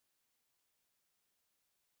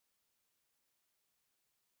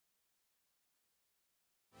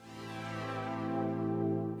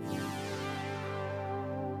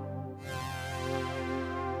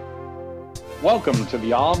Welcome to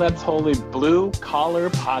the All That's Holy Blue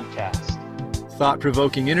Collar Podcast.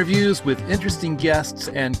 Thought-provoking interviews with interesting guests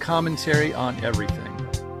and commentary on everything.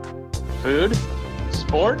 Food,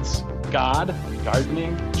 sports, God,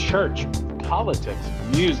 gardening, church, politics,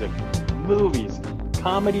 music, movies,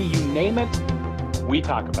 comedy, you name it, we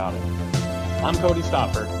talk about it. I'm Cody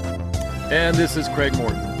Stopper. And this is Craig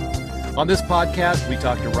Morton. On this podcast, we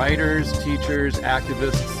talk to writers, teachers,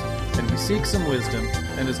 activists, and we seek some wisdom.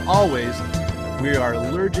 And as always, we are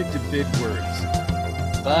allergic to big words.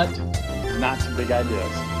 But not to big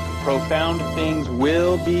ideas. Profound things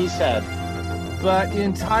will be said. But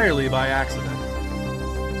entirely by accident.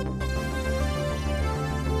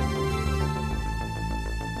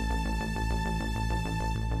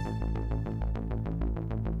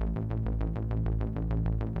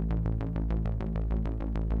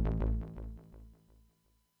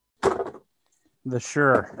 The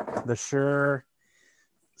Shure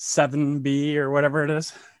 7B or whatever it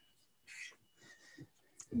is.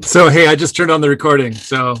 So, hey, I just turned on the recording.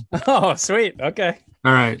 So, oh, sweet. Okay.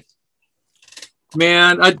 All right,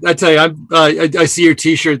 man. I tell you, I see your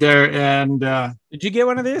T-shirt there, and did you get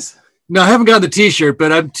one of these? No, I haven't gotten the T-shirt,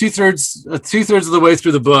 but I'm two-thirds of the way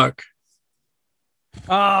through the book.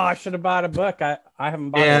 Oh, I should have bought a book. I haven't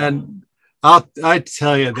bought it. And I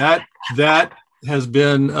tell you that has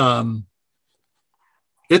been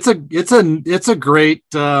it's a great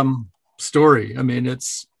story. I mean,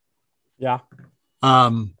 it's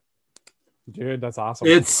dude, that's awesome.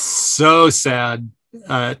 It's so sad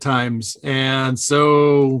at times and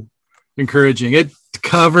so encouraging. It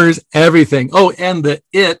covers everything. Oh, and the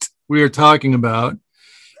it we are talking about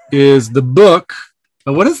is the book.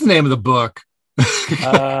 What is the name of the book?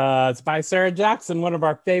 It's by Sarah Jackson, one of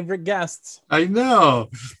our favorite guests. I know.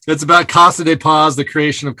 It's about Casa de Paz, the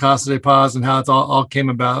creation of Casa de Paz, and how it's all came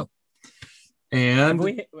about. And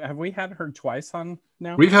have we had her twice on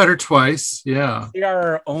now? We've had her twice, yeah. We are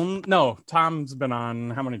our own. No, Tom's been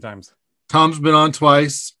on how many times? Tom's been on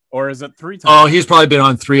twice. Or is it 3 times? Oh, he's probably been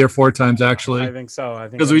on 3 or 4 times actually. I think so.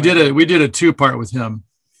 Because we did a 2-part with him.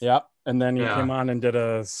 Yep. And then you came on and did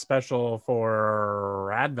a special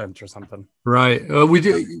for Advent or something. Right. We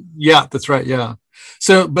did. Yeah, that's right. Yeah.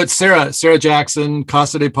 So, but Sarah Jackson,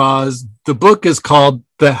 Casa de Paz, the book is called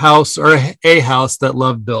The House or A House That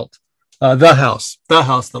Love Built. The House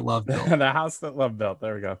That Love Built. The House That Love Built.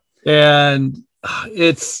 There we go. And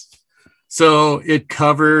it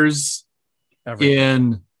covers everything.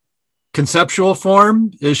 In conceptual form,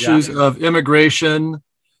 issues of immigration,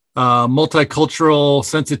 multicultural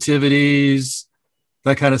sensitivities,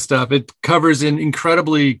 that kind of stuff. It covers in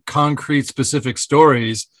incredibly concrete, specific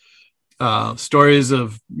stories of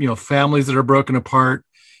families that are broken apart.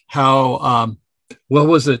 How what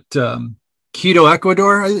was it? Quito,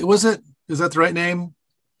 Ecuador? Was it? Is that the right name?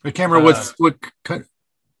 I can't remember what kind.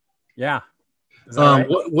 Yeah. Right?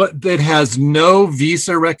 What it has no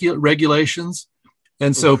visa regulations,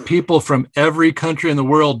 and so people from every country in the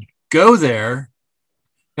world go there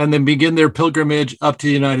and then begin their pilgrimage up to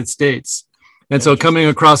the United States. And so coming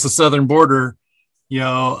across the southern border,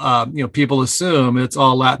 people assume it's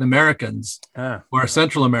all Latin Americans or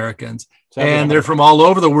Central Americans. And they're from all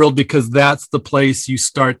over the world because that's the place you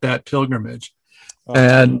start that pilgrimage.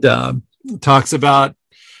 And talks about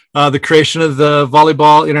the creation of the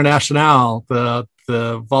Volleyball International, the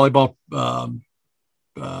volleyball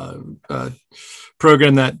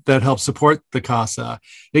program that helps support the Casa.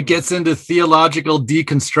 It gets into theological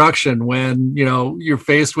deconstruction when you're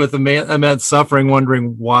faced with immense suffering,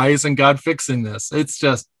 wondering why isn't God fixing this? It's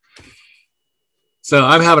just so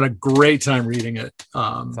I'm having a great time reading it.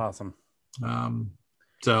 It's awesome.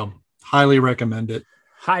 So highly recommend it.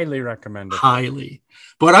 Highly recommend it. Highly.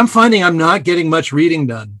 But I'm finding I'm not getting much reading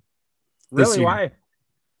done. Really? Why?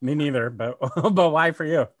 Me neither. But why for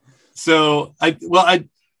you? So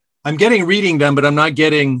I'm getting reading done, but I'm not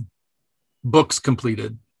getting books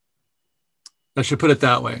completed. I should put it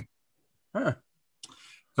that way. Huh.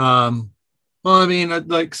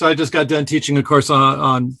 So I just got done teaching a course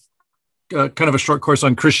on kind of a short course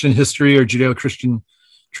on Christian history or Judeo-Christian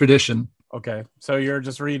tradition. Okay, so you're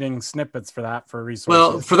just reading snippets for that for resources.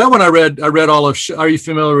 Well, for that one, I read all of. Are you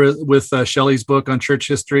familiar with Shelley's book on church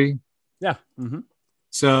history? Yeah. Mm-hmm.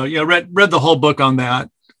 So read the whole book on that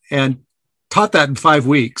and taught that in 5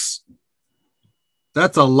 weeks.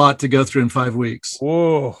 That's a lot to go through in 5 weeks.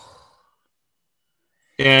 Whoa.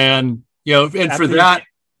 And for that,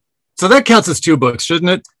 so that counts as 2 books,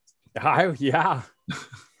 shouldn't it? Yeah.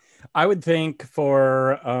 I would think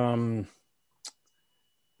for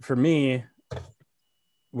me,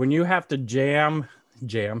 when you have to jam,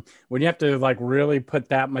 when you have to like really put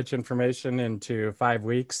that much information into 5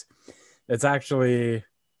 weeks, It's actually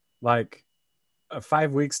like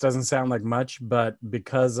 5 weeks doesn't sound like much, but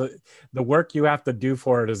because the work you have to do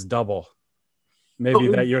for it is double, maybe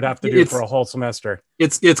that you'd have to do for a whole semester.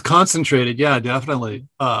 It's concentrated. Yeah, definitely.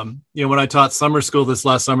 When I taught summer school this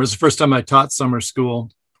last summer, it's the first time I taught summer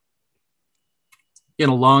school in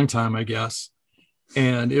a long time, I guess.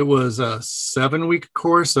 And it was a 7-week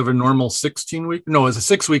course of a normal 16-week. No, it was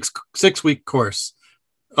a 6-week course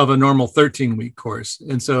of a normal 13-week course.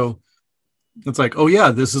 And so it's like, oh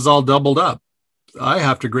yeah, this is all doubled up. I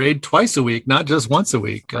have to grade twice a week, not just once a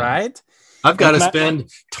week. Right. I've got to spend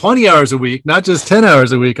 20 hours a week, not just 10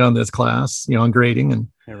 hours a week on this class, on grading. And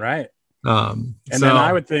right. And then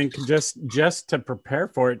I would think just to prepare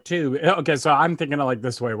for it too. Okay. So I'm thinking of like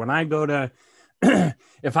this way. When I go to,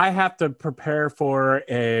 if I have to prepare for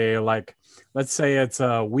let's say it's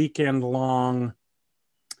a weekend long,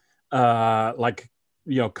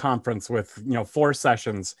 conference with, 4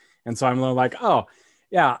 sessions. And so I'm like, oh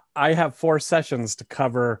yeah, I have 4 sessions to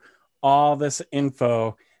cover all this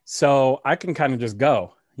info. So I can kind of just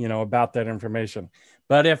go, about that information.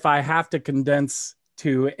 But if I have to condense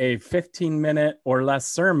to a 15-minute or less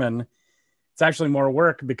sermon, it's actually more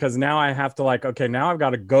work, because now I have to now I've got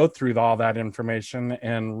to go through all that information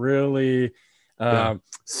and really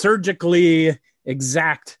surgically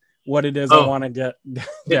exact what it is I want to get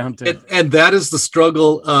down to. And that is the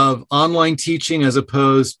struggle of online teaching as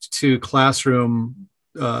opposed to classroom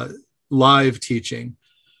live teaching.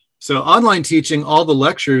 So online teaching, all the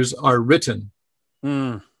lectures are written.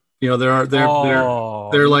 They're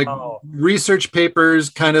like research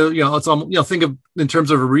papers, kind of, it's think of in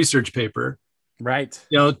terms of a research paper. Right.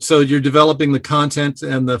 So you're developing the content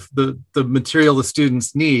and the material the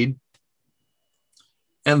students need,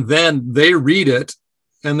 and then they read it,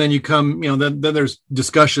 and then you come, then there's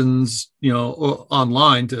discussions,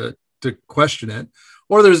 online to question it,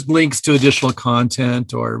 or there's links to additional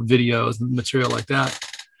content or videos and material like that.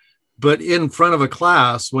 But in front of a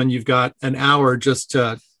class, when you've got an hour just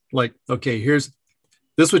to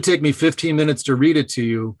this would take me 15 minutes to read it to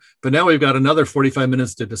you, but now we've got another 45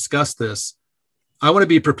 minutes to discuss this. I want to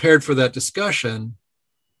be prepared for that discussion,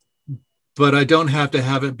 but I don't have to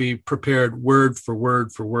have it be prepared word for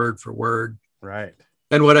word for word for word. Right.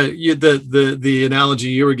 And what the analogy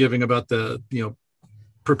you were giving about the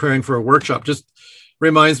preparing for a workshop just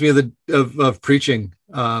reminds me of preaching.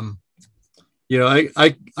 I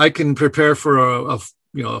can prepare for a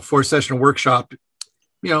 4-session workshop.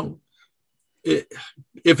 If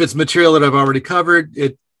it's material that I've already covered,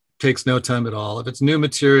 it takes no time at all. If it's new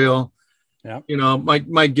material,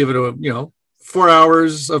 might give it 4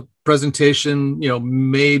 hours of presentation,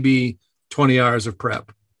 maybe 20 hours of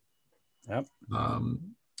prep. Yep.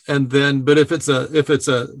 And then, but if it's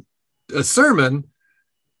a sermon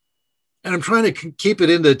and I'm trying to keep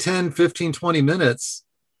it into 10, 15, 20 minutes,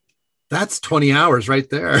 that's 20 hours right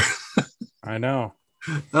there. I know.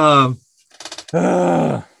 And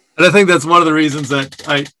I think that's one of the reasons that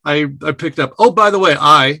I picked up. Oh, by the way,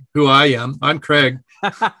 I'm Craig.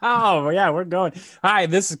 Oh yeah, we're going. Hi,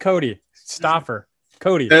 this is Cody Stoffer.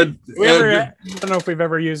 Cody. I don't know if we've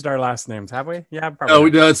ever used our last names, have we? Yeah, probably.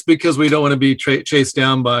 No, it's because we don't want to be chased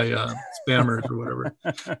down by spammers or whatever.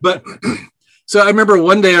 But so I remember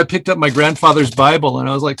one day I picked up my grandfather's Bible and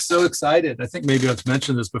I was like so excited. I think maybe I've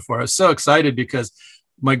mentioned this before. I was so excited because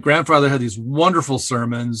my grandfather had these wonderful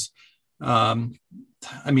sermons.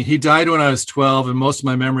 He died when I was 12, and most of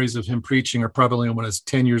my memories of him preaching are probably when I was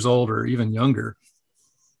 10 years old or even younger.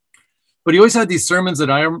 But he always had these sermons that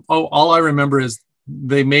all I remember is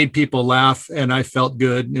they made people laugh and I felt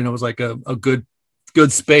good. It was like a good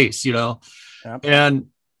space, Yep. And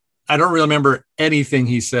I don't really remember anything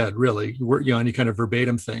he said, really, any kind of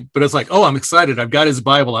verbatim thing. But it's like, oh, I'm excited. I've got his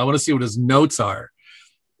Bible. I want to see what his notes are.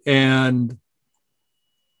 And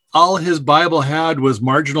all his Bible had was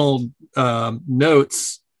marginal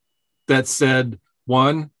notes that said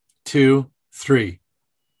 1, 2, 3.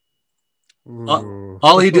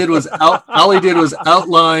 All he did was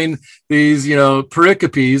outline these,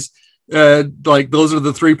 pericopes. Like those are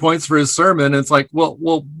the 3 points for his sermon. And it's like, well,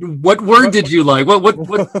 what word did you like?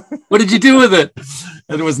 What did you do with it?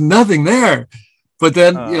 And there was nothing there. But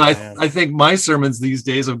then, I think my sermons these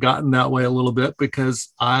days have gotten that way a little bit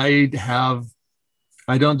because I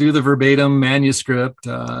don't do the verbatim manuscript.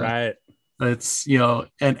 Right. It's,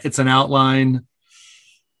 and it's an outline.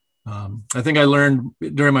 I think I learned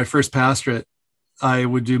during my first pastorate, I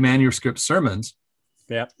would do manuscript sermons.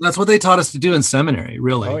 Yeah. That's what they taught us to do in seminary,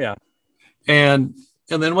 really. Oh, yeah. And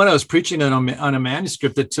then when I was preaching on a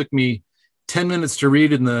manuscript that took me 10 minutes to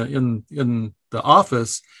read in the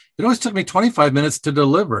office, it always took me 25 minutes to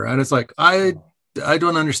deliver. And it's like, I I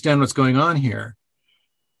don't understand what's going on here.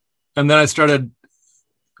 And then I started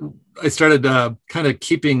kind of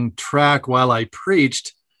keeping track while I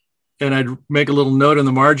preached, and I'd make a little note in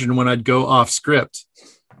the margin when I'd go off script.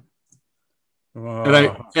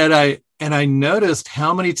 And I noticed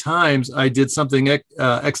how many times I did something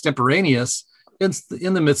extemporaneous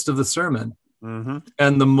in the midst of the sermon. Mm-hmm.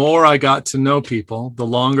 And the more I got to know people, the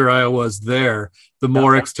longer I was there, the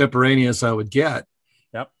more extemporaneous I would get.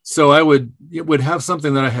 Yep. So it would have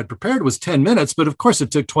something that I had prepared was 10 minutes, but of course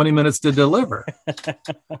it took 20 minutes to deliver.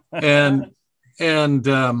 and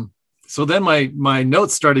so then my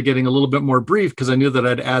notes started getting a little bit more brief because I knew that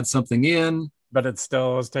I'd add something in. But it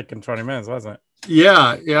still was taking 20 minutes, wasn't it?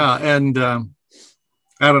 Yeah. And I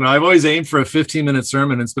don't know. I've always aimed for a 15-minute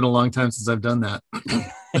sermon. It's been a long time since I've done that.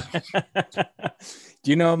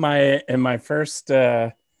 Do you know in my first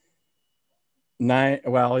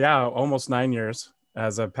almost 9 years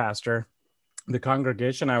as a pastor, the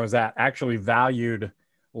congregation I was at actually valued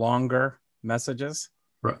longer messages.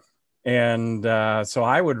 Right. And so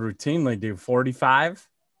I would routinely do 45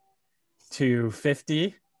 to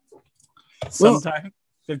 50, sometimes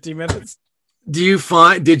 50 minutes. Did you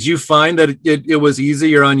find that it was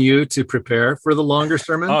easier on you to prepare for the longer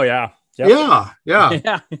sermon? Oh yeah. Yep. Yeah.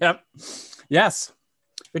 Yeah. Yep. Yes.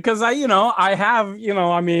 Because I have,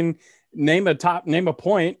 name a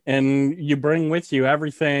point and you bring with you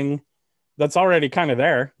everything that's already kind of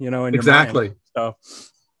there, in your exactly. Mind. So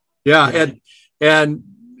yeah. And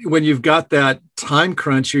when you've got that time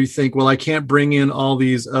crunch, you think, well, I can't bring in all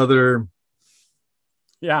these other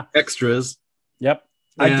extras. Yep.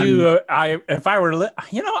 If I were,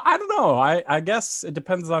 I don't know. I guess it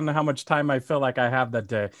depends on how much time I feel like I have that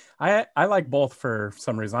day. I like both for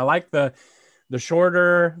some reason. I like the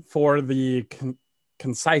shorter for the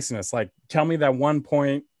conciseness. Like, tell me that one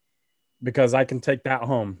point because I can take that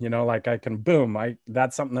home, like I can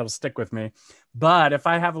that's something that'll stick with me. But if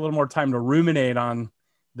I have a little more time to ruminate on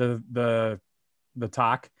the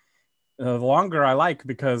talk, the longer I like,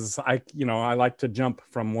 because I like to jump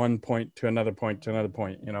from one point to another point to another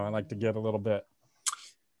point. I like to get a little bit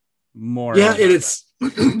more. Yeah, it's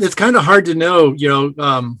kind of hard to know.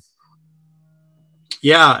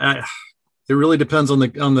 It really depends on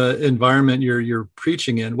the environment you're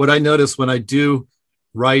preaching in. What I notice when I do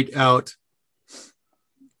write out,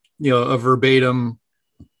 a verbatim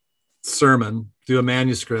sermon, do a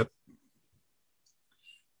manuscript,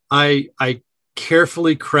 I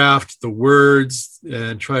carefully craft the words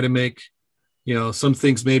and try to make, some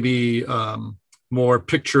things maybe more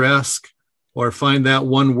picturesque, or find that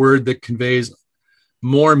one word that conveys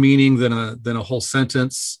more meaning than a whole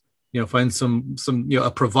sentence. Find some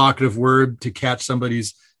a provocative word to catch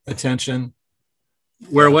somebody's attention.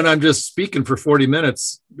 Where when I'm just speaking for 40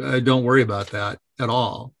 minutes, I don't worry about that at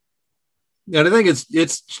all. And I think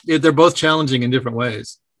they're both challenging in different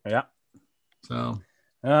ways. Yeah. So.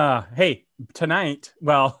 Hey, tonight,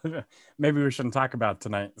 well, maybe we shouldn't talk about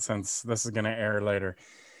tonight since this is going to air later.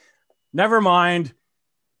 Never mind.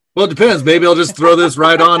 Well, it depends. Maybe I'll just throw this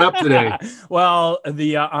right on up today. Well,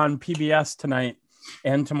 on PBS tonight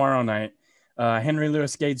and tomorrow night, Henry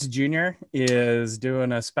Louis Gates Jr. is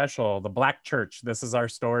doing a special, The Black Church. This is our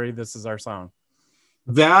story. This is our song.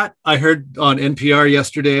 That I heard on NPR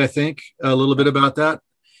yesterday, I think, a little bit about that.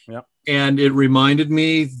 Yep. And it reminded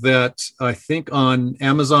me that I think on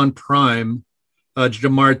Amazon Prime,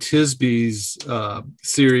 Jamar Tisby's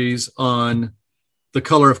series on The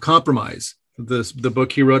Color of Compromise, the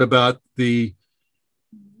book he wrote about I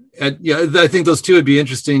think those two would be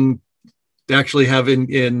interesting to actually have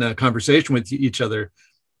in conversation with each other,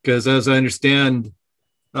 because as I understand,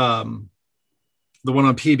 the one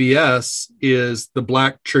on PBS is the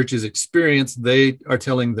Black church's experience. They are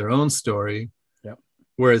telling their own story. Yep.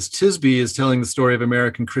 Whereas Tisby is telling the story of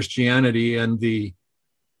American Christianity and the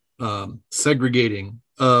segregating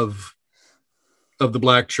of the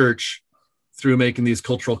Black church through making these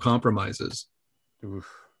cultural compromises. Oof.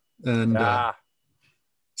 And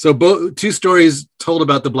so both two stories told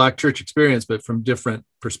about the Black church experience, but from different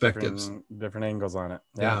perspectives, different angles on it.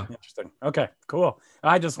 Yeah. Interesting. Okay, cool.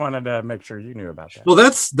 I just wanted to make sure you knew about that. Well,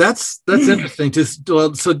 that's interesting.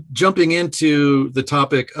 So jumping into the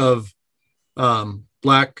topic of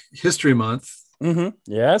Black History Month. Mm-hmm.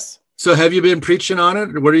 Yes. So have you been preaching on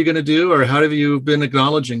it, or what are you going to do, or how have you been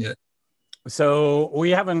acknowledging it? So we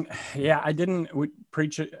haven't, I didn't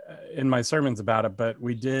preach in my sermons about it, but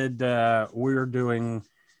we did, we're doing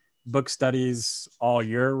book studies all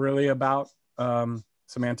year really about some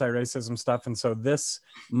anti-racism stuff. And so this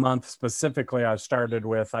month specifically, I started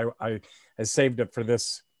with, I saved it for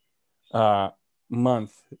this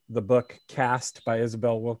month, the book Cast by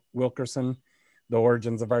Isabel Wilkerson, the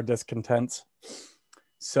origins of our discontents.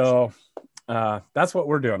 So that's what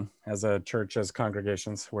we're doing as a church, as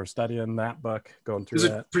congregations. We're studying that book, going through Is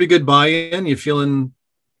it. it pretty good buy-in? You feeling?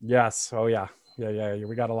 Yes. Oh yeah. Yeah.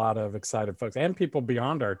 We got a lot of excited folks and people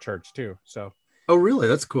beyond our church too. So. Oh, really?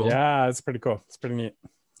 That's cool. Yeah, it's pretty cool. It's pretty neat.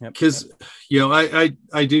 Because,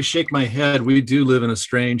 I do shake my head. We do live in a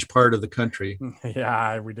strange part of the country.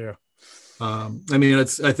 Yeah, we do. I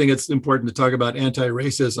think it's important to talk about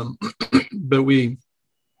anti-racism, but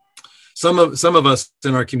some of us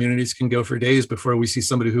in our communities can go for days before we see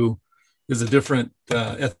somebody who is a different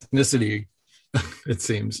ethnicity. It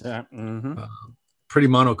seems. Yeah. Mm-hmm. Pretty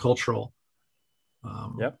monocultural.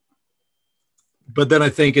 Yep. But then I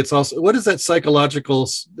think it's also, what is that psychological?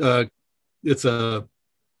 It's a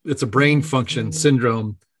brain function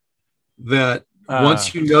syndrome that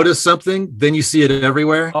once you notice something, then you see it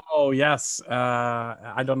everywhere. Oh yes.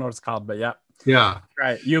 I don't know what it's called, but yeah. Yeah.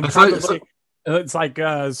 Right. You probably. It's like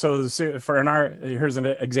so. Here's an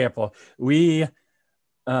example. We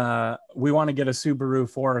want to get a Subaru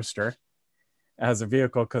Forester as a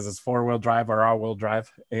vehicle because it's 4-wheel drive or all-wheel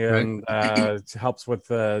drive, and it helps with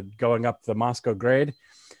going up the Moscow grade.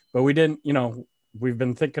 But we didn't, we've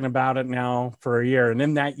been thinking about it now for a year, and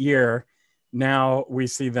in that year, now we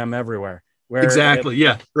see them everywhere. Exactly.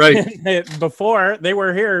 Yeah. Right. Before they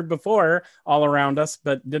were here before all around us,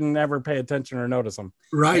 but didn't ever pay attention or notice them.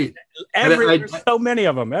 Right. There's so many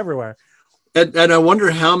of them everywhere. And I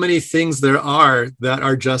wonder how many things there are that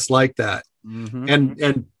are just like that. Mm-hmm.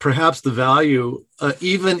 And perhaps the value,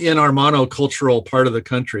 even in our monocultural part of the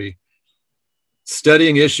country,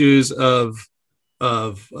 studying issues of either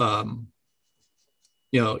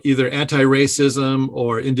anti-racism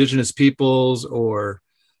or indigenous peoples or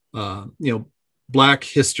Black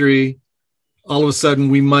history, all of a sudden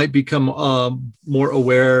we might become more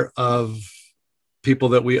aware of people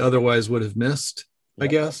that we otherwise would have missed. Yep. I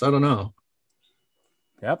guess. I don't know.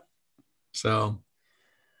 Yep. So,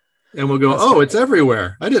 and we'll go, it's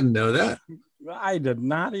everywhere. I didn't know that. I did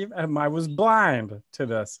not even, I was blind to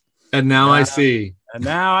this. And now I see. And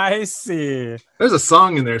now I see. There's a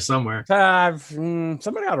song in there somewhere.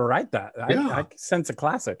 Somebody ought to write that. Yeah. I sense a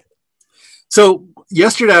classic. So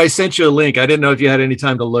yesterday I sent you a link. I didn't know if you had any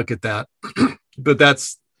time to look at that, but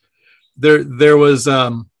there was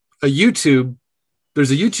there's a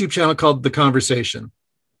YouTube channel called The Conversation.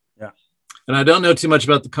 Yeah. And I don't know too much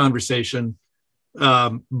about The Conversation,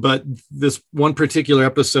 but this one particular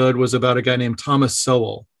episode was about a guy named Thomas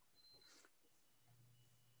Sowell.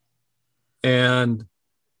 And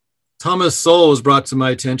Thomas Sowell was brought to my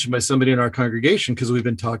attention by somebody in our congregation because we've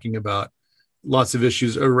been talking about lots of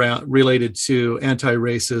issues related to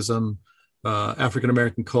anti-racism,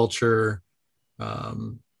 African-American culture,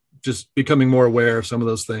 just becoming more aware of some of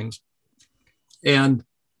those things. And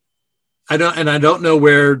I don't know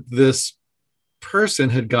where this person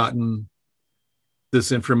had gotten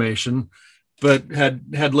this information, but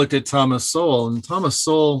had looked at Thomas Sowell, and Thomas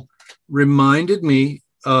Sowell reminded me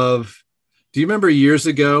of, do you remember years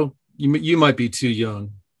ago? You might be too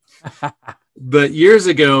young, but years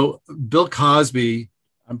ago, Bill Cosby,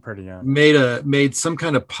 I'm pretty young, made some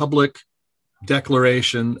kind of public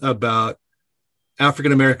declaration about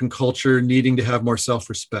African-American culture needing to have more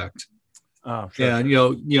self-respect. Oh, sure.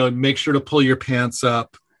 And make sure to pull your pants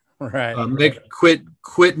up. Right.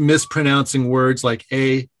 Quit mispronouncing words like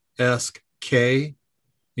A, S, K.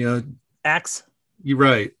 X. You're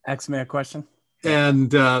right. X me a question. And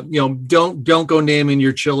don't go naming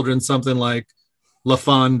your children something like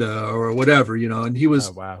LaFonda or whatever. And he was.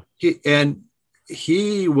 Oh, wow.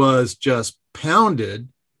 He was just pounded.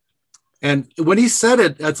 And when he said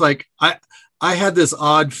it, it's like I had this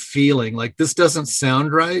odd feeling like this doesn't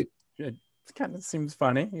sound right. It kind of seems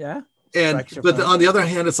funny, yeah. On the other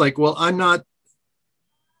hand, it's like, well, I'm not.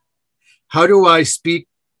 How do I speak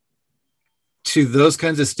to those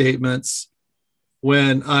kinds of statements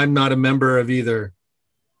when I'm not a member of either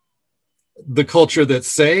the culture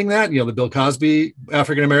that's saying that, the Bill Cosby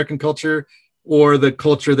African-American culture, or the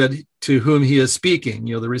culture that to whom he is speaking,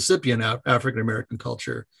 the recipient African-American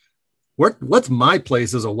culture? What's my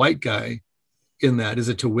place as a white guy in that? Is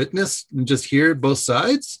it to witness and just hear both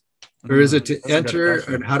sides? Or is it to enter?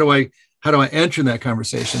 And how do I enter in that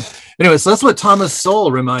conversation? Anyway, so that's what Thomas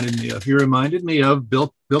Sowell reminded me of. He reminded me of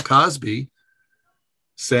Bill Cosby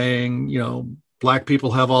saying, Black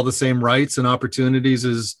people have all the same rights and opportunities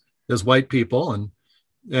as white people, and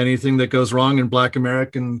anything that goes wrong in Black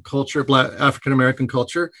American culture, Black African American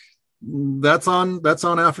culture, that's on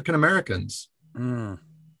African Americans. Mm.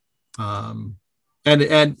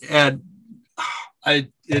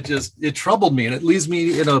 It troubled me, and it leaves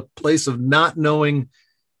me in a place of not knowing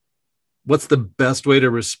what's the best way to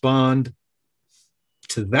respond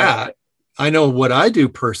to that? I know what I do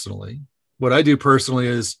personally. What I do personally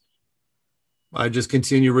is I just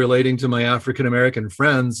continue relating to my African American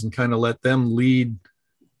friends and kind of let them lead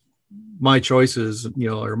my choices,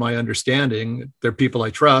 or my understanding. They're people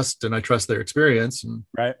I trust, and I trust their experience. And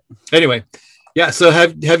right. Anyway, yeah. So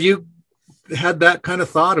have you had that kind of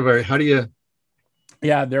thought of how do you?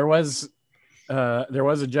 Yeah, there was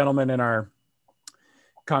a gentleman in our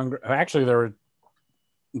actually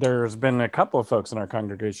there's been a couple of folks in our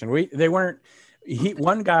congregation.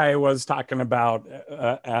 One guy was talking about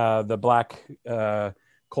the Black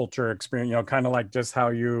culture experience, kind of like just how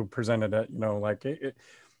you presented it, like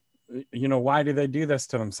why do they do this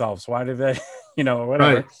to themselves? Why do they, whatever.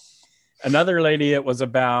 Right. Another lady, it was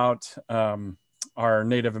about our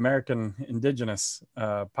Native American indigenous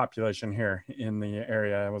population here in the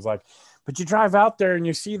area. It was like, but you drive out there and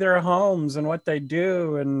you see their homes and what they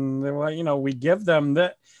do, and we give them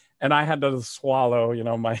that. And I had to swallow,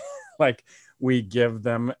 my like, we give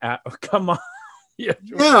them come on. Give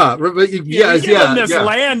them this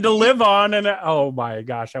land to live on, and oh my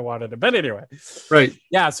gosh, I wanted it. But anyway, right?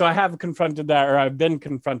 Yeah, so I have confronted that, or I've been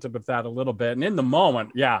confronted with that a little bit, and in the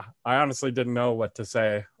moment, I honestly didn't know what to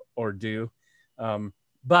say or do.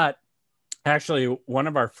 But actually, one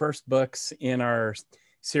of our first books in our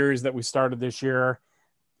series that we started this year,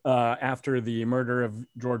 after the murder of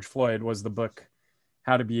George Floyd, was the book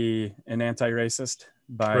 "How to Be an Anti-Racist"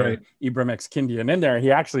 by Ibram X. Kendi. And in there,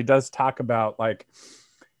 he actually does talk about like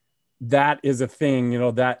that is a thing,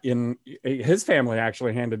 that in his family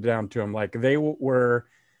actually handed down to him. Like they were,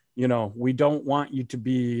 we don't want you to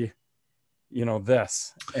be,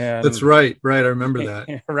 this. And that's right. I remember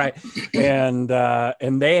that. Right. And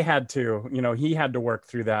they had to, he had to work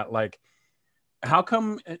through that. Like, how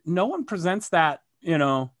come no one presents that,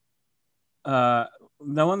 no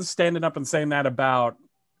one's standing up and saying that about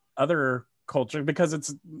other culture, because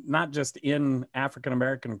it's not just in African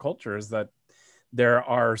American cultures that there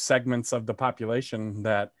are segments of the population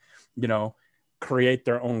that create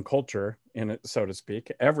their own culture in it, so to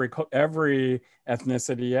speak. Every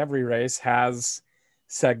ethnicity, every race has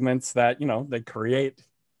segments that they create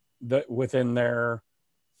within their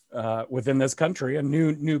within this country, and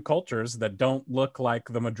new cultures that don't look like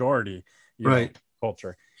the majority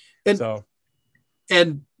culture.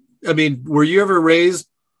 And I mean, were you ever raised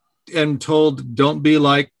and told, don't be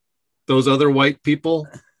like those other white people?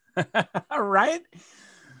 Right.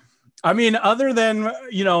 I mean, other than,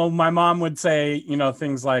 my mom would say,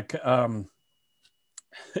 things like,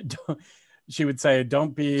 she would say,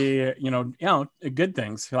 don't be, good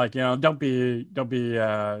things like, don't be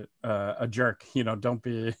a jerk, don't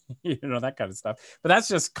be, that kind of stuff. But that's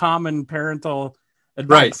just common parental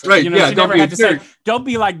advice. Right. She never had to say, don't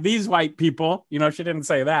be like these white people. She didn't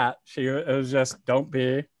say that. It was just, don't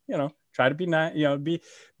be, try to be nice,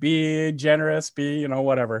 be generous, be,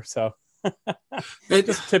 whatever. So it's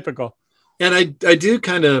just typical. And I do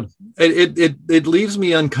kind of, it leaves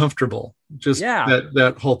me uncomfortable. Just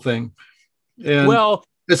that whole thing. And well,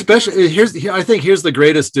 especially I think here's the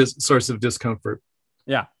greatest source of discomfort.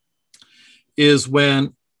 Yeah. Is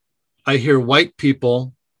when I hear white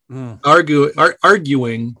people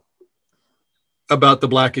arguing about the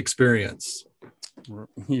Black experience.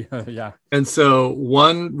 Yeah. And so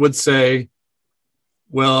one would say,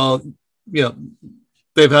 well,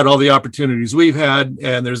 they've had all the opportunities we've had,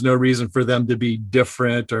 and there's no reason for them to be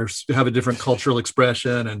different or have a different cultural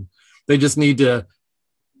expression, and they just need to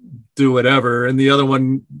do whatever. And the other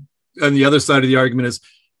one, on the other side of the argument, is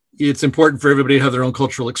it's important for everybody to have their own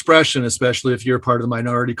cultural expression, especially if you're part of the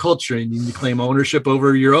minority culture and you claim ownership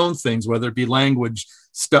over your own things, whether it be language,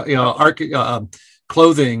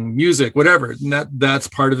 clothing, music, whatever. And that's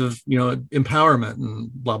part of empowerment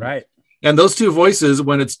and blah, blah. Right. And those two voices,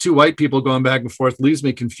 when it's two white people going back and forth, leaves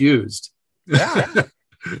me confused. Yeah.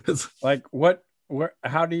 Like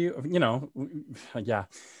how do you, yeah.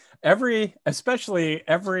 Especially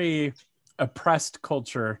every oppressed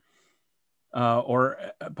culture or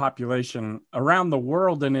population around the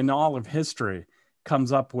world and in all of history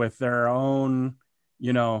comes up with their own,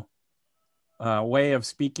 way of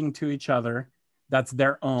speaking to each other. That's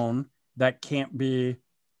their own, that can't be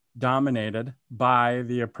dominated by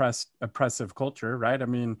the oppressive culture, right? I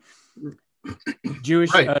mean, the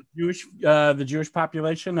Jewish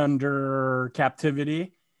population under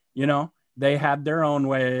captivity, they had their own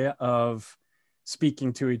way of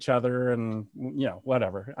speaking to each other, and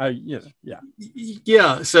whatever.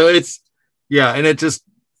 Yeah. So it's and it just,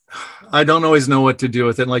 I don't always know what to do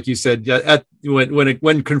with it. And like you said, when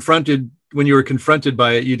you were confronted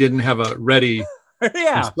by it, you didn't have a ready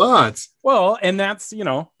response. Well, and that's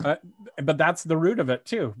but that's the root of it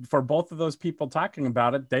too. For both of those people talking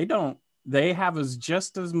about it, they have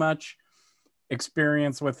just as much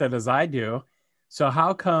experience with it as I do. So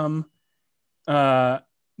how come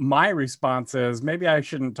my response is maybe I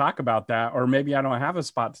shouldn't talk about that, or maybe I don't have a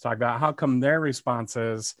spot to talk about? How come their response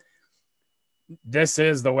is this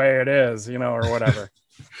is the way it is, or whatever?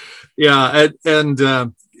 Yeah, and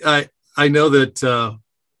I know that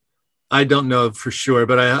I don't know for sure,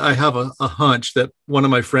 but I have a hunch that one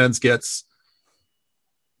of my friends gets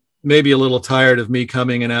maybe a little tired of me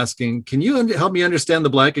coming and asking, can you help me understand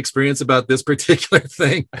the Black experience about this particular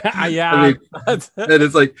thing? Yeah. I mean, and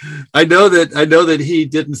it's like, I know that he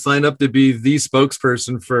didn't sign up to be the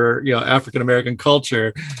spokesperson for, African-American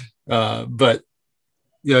culture. But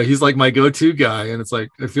he's like my go-to guy. And it's like,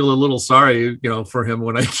 I feel a little sorry, for him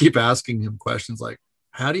when I keep asking him questions like,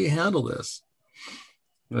 how do you handle this?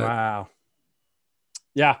 But, wow.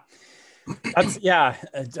 Yeah.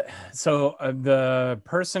 So the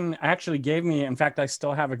person actually gave me, in fact, I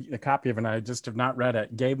still have a copy of it, and I just have not read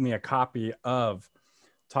it, gave me a copy of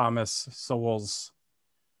Thomas Sowell's,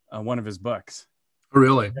 one of his books.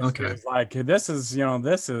 really? Okay. It was like, this is,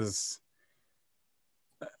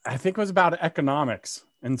 I think it was about economics.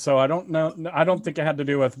 And so I don't know. I don't think it had to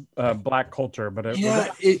do with Black culture, but he's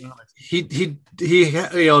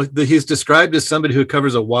described as somebody who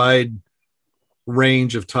covers a wide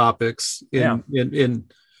range of topics in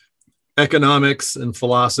economics and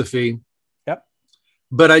philosophy. Yep.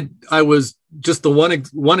 But I was just the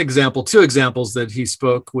one example, two examples that he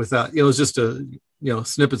spoke without. It was just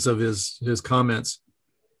snippets of his comments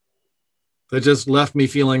that just left me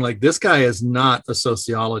feeling like this guy is not a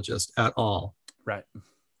sociologist at all. Right.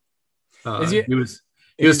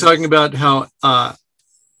 He was talking about how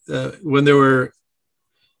when there were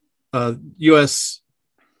U.S.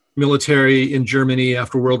 military in Germany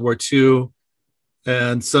after World War II,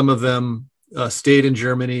 and some of them stayed in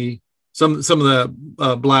Germany. Some of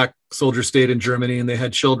the Black soldiers stayed in Germany, and they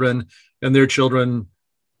had children, and their children,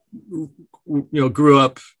 grew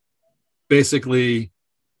up basically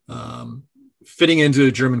fitting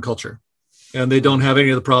into German culture, and they don't have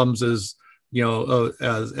any of the problems as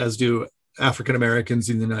do African Americans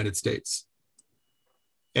in the United States.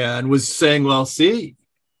 And was saying, well, see,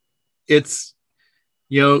 it's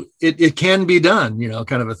it can be done,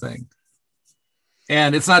 kind of a thing.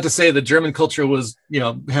 And it's not to say that German culture was,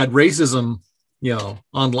 had racism,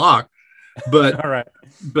 on lock, but, all right.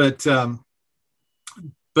 But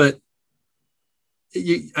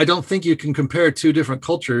I don't think you can compare two different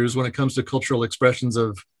cultures when it comes to cultural expressions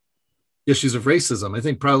of issues of racism. I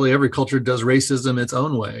think probably every culture does racism its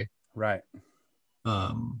own way. Right.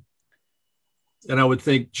 And I would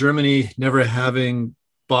think Germany, never having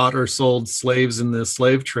bought or sold slaves in the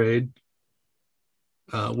slave trade,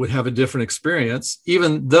 would have a different experience,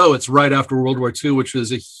 even though it's right after World War II, which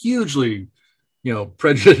was a hugely,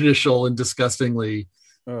 prejudicial and disgustingly,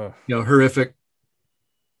 horrific,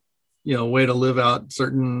 way to live out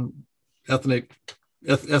certain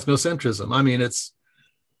ethnocentrism. I mean,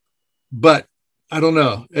 but I don't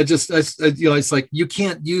know. It's like, you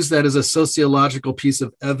can't use that as a sociological piece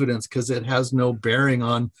of evidence because it has no bearing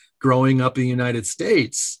on growing up in the United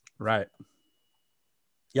States. Right.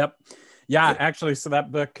 Yep. Yeah, actually, so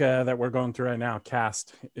that book that we're going through right now,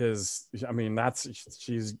 Cast,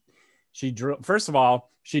 she drew, first of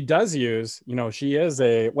all, she does use, she is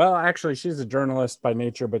she's a journalist by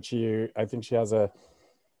nature, but I think she has a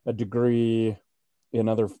degree in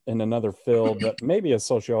another field that maybe is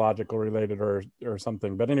sociological related or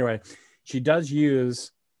something. But anyway, she does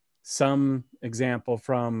use some example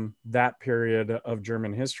from that period of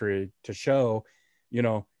German history to show,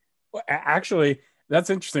 actually, that's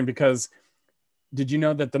interesting because did you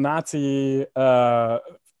know that the Nazi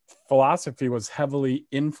philosophy was heavily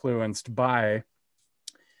influenced by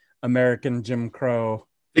American Jim Crow?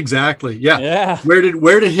 Exactly. Yeah. Yeah.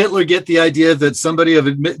 Where did Hitler get the idea that somebody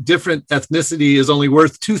of different ethnicity is only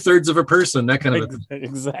worth 2/3 of a person? That kind of thing.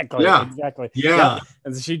 Exactly. Yeah. Exactly. Yeah.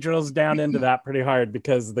 And she drills down into that pretty hard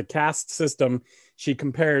because the caste system, she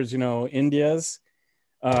compares, India's,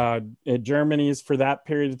 Germany's for that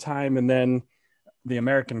period of time, and then the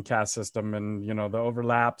American caste system, and the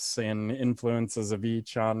overlaps and influences of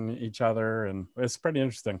each on each other, and it's pretty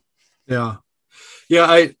interesting. Yeah.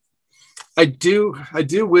 I do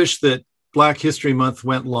wish that Black History Month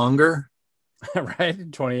went longer.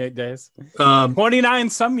 Right, 28 days,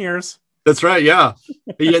 29 some years. That's right. Yeah,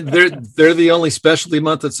 they're the only specialty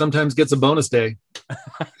month that sometimes gets a bonus day.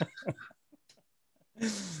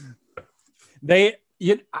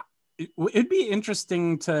 It'd be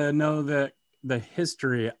interesting to know the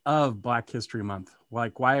history of Black History Month,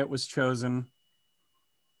 like why it was chosen,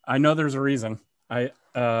 I know there's a reason.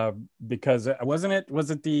 Because was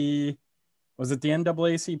it the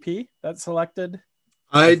NAACP that selected?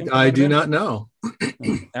 I do not know.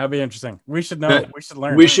 That'd be interesting. We should know. We should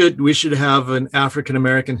learn. We should have an African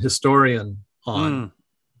American historian on.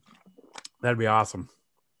 That'd be awesome.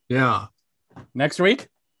 Yeah. Next week.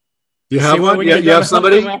 You have one? Yeah, you have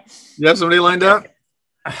somebody? You have somebody lined up?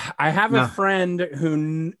 I have a friend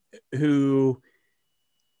who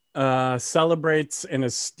celebrates and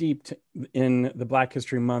is steeped in the Black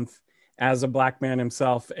History Month as a Black man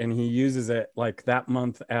himself, and he uses it like that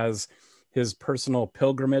month as his personal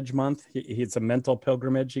pilgrimage month. It's a mental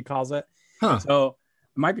pilgrimage, he calls it. So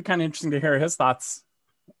it might be kind of interesting to hear his thoughts.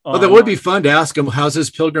 Well, that would be fun to ask him. How's his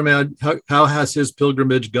pilgrimage? How has his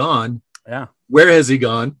pilgrimage gone? Yeah. Where has he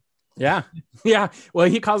gone? Yeah. Well,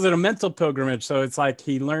 he calls it a mental pilgrimage. So it's like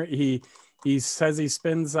he says he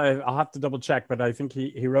spends, I'll have to double check, but I think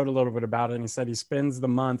he wrote a little bit about it. And he said he spends the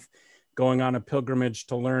month going on a pilgrimage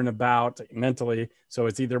to learn about mentally. So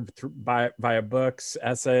it's either via books,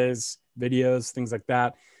 essays, videos, things like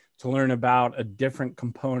that, to learn about a different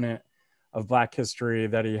component of Black history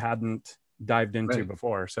that he hadn't dived into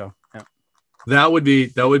before. So yeah. That would be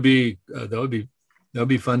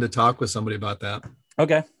fun to talk with somebody about that.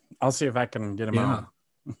 Okay. I'll see if I can get him on.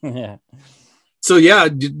 Yeah. So yeah,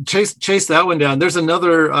 chase that one down. There's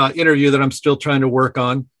another interview that I'm still trying to work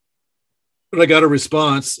on, but I got a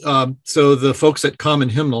response. So the folks at Common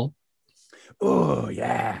Hymnal. Oh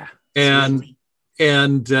yeah. And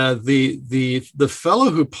the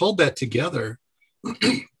fellow who pulled that together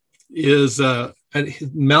is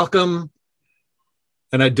Malcolm,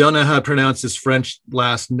 and I don't know how to pronounce his French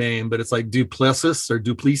last name, but it's like Duplessis or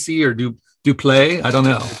Duplessis or Duplay. I don't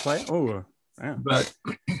know. Duplay? Oh, yeah. But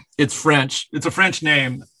it's French. It's a French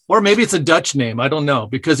name, or maybe it's a Dutch name. I don't know,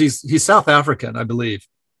 because he's South African, I believe.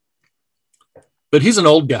 But he's an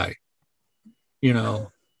old guy. You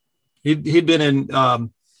know, he'd been in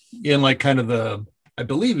like kind of I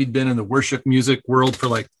believe he'd been in the worship music world for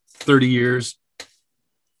like 30 years,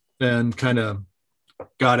 and kind of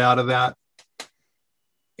got out of that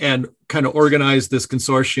and kind of organized this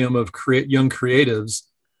consortium of young creatives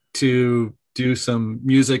to do some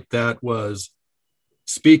music that was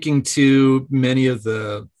speaking to many of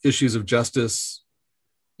the issues of justice,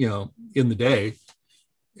 you know, in the day.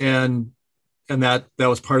 And that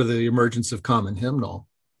was part of the emergence of Common Hymnal.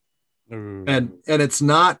 And it's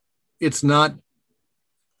not,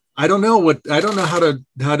 I don't know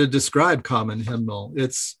how to describe Common Hymnal.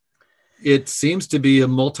 It seems to be a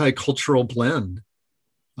multicultural blend.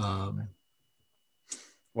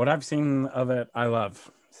 What I've seen of it, I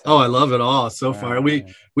love. So. Oh, I love it all so far. We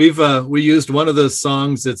used one of the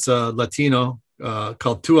songs. It's Latino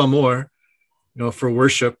called Tu Amor, you know, for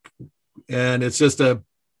worship, and it's just a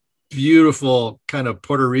beautiful kind of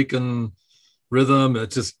Puerto Rican rhythm.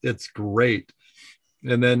 It's great.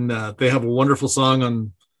 And then they have a wonderful song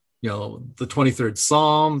on, you know, the 23rd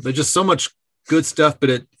Psalm. There's just so much good stuff,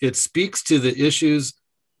 but it speaks to the issues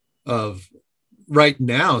of right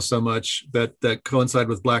now so much that coincide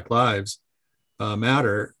with Black Lives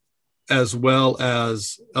Matter, as well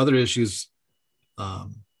as other issues.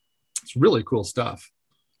 It's really cool stuff.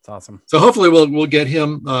 It's awesome. So hopefully we'll get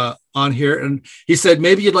him on here. And he said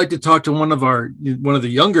maybe you'd like to talk to one of the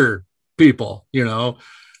younger people, you know,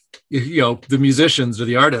 the musicians or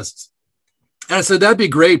the artists. And I said that'd be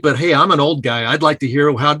great, but hey, I'm an old guy. I'd like to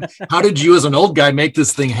hear how did you as an old guy make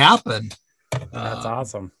this thing happen? That's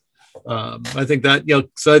awesome. I think that, you know,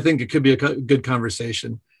 so I think it could be a good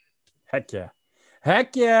conversation. Heck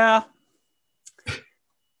yeah.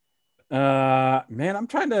 Man, I'm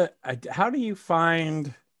trying to, how do you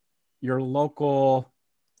find your local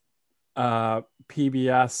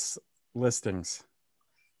PBS listings?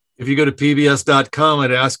 If you go to pbs.com,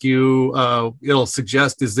 I'd ask you, it'll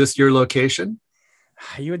suggest, is this your location?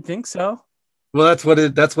 You would think so. Well, that's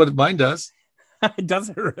what mine does. Does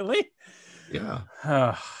it really? Yeah.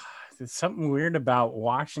 There's something weird about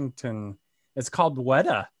Washington. It's called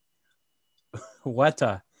WETA.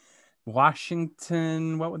 WETA.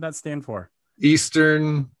 Washington, what would that stand for?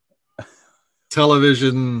 Eastern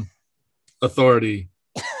Television Authority.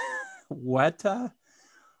 WETA?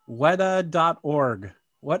 WETA.org.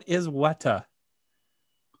 What is WETA?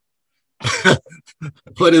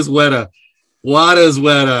 What is WETA? What is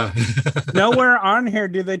WETA? Nowhere on here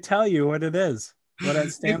do they tell you what it is, what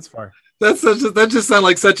it stands for. That just sounds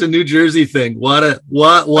like such a New Jersey thing. What is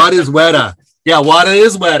WETA? Yeah, what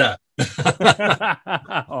is WETA?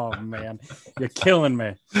 Oh man, you're killing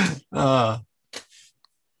me.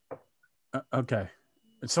 Okay,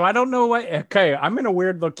 so I don't know what. Okay, I'm in a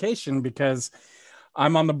weird location because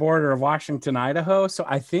I'm on the border of Washington, Idaho, so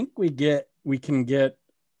I think we can get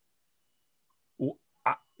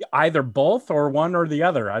either both or one or the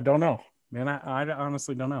other. I don't know, man. I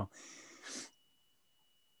honestly don't know.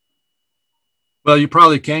 Well, you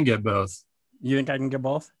probably can get both. You think I can get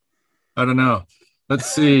both? I don't know. Let's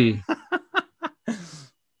see.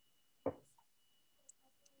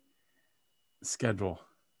 Schedule.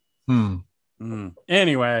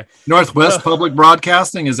 Anyway, Northwest Public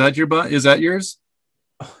Broadcasting, is that yours?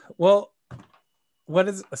 Well, why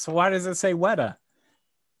does it say WETA?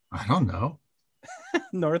 I don't know.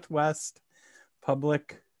 Northwest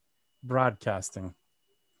Public Broadcasting.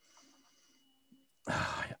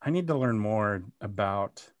 I need to learn more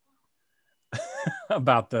about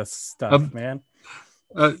this stuff, man.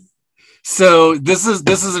 So this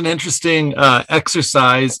is an interesting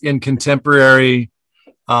exercise in contemporary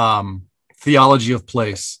theology of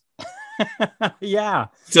place. Yeah.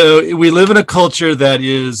 So we live in a culture that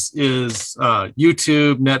is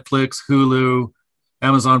YouTube, Netflix, Hulu,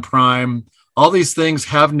 Amazon Prime. All these things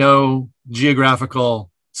have no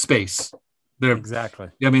geographical space. They're exactly.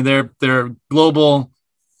 I mean, they're global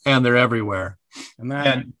and they're everywhere, and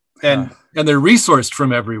they're resourced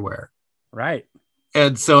from everywhere. Right.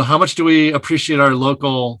 And so, how much do we appreciate our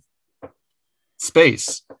local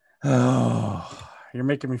space? Oh, you're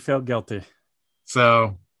making me feel guilty.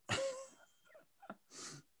 So,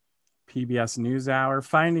 PBS NewsHour,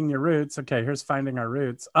 Finding Your Roots. Okay, here's Finding Our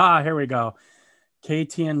Roots. Here we go.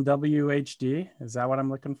 KTNW HD. Is that what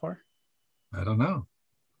I'm looking for? I don't know.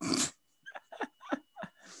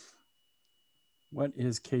 What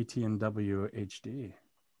is KTNW HD?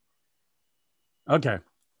 Okay.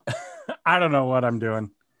 I don't know what I'm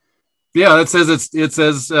doing. Yeah, it says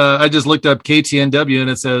I just looked up KTNW and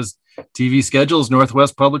it says TV schedules,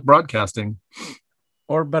 Northwest Public Broadcasting.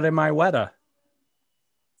 But am I WETA?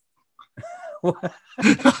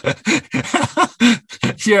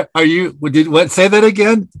 Yeah, are you? What? Say that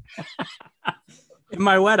again. Am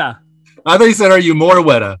I WETA? I thought you said, "Are you more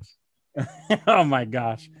WETA?" Oh my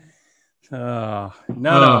gosh.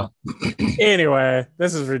 No. Anyway,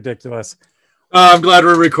 this is ridiculous. I'm glad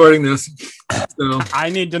we're recording this. So. I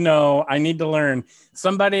need to know. I need to learn.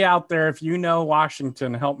 Somebody out there, if you know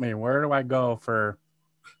Washington, help me. Where do I go for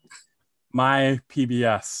my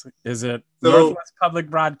PBS? Is it Northwest Public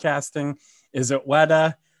Broadcasting? Is it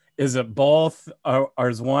WETA? Is it both? Or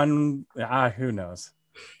is one? Who knows?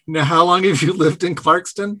 Now, how long have you lived in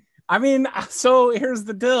Clarkston? I mean, so here's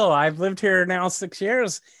the deal. I've lived here now 6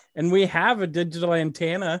 years, and we have a digital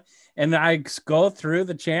antenna, and I go through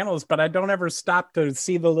the channels, but I don't ever stop to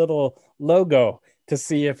see the little logo to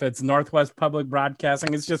see if it's Northwest Public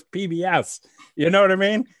Broadcasting. It's just PBS. You know what I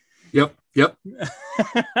mean? Yep.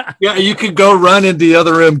 Yeah, you could go run into the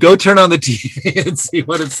other room, go turn on the TV and see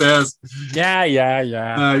what it says. Yeah.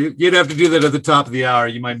 You'd have to do that at the top of the hour.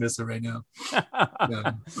 You might miss it right now.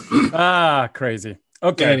 Yeah. Crazy.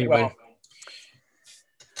 Okay. Anyway.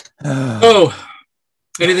 Well.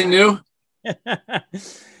 Anything new?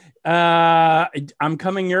 I'm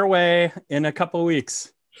coming your way in a couple of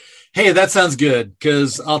weeks. Hey, that sounds good,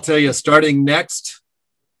 because I'll tell you, starting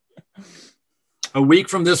a week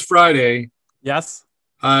from this Friday, yes,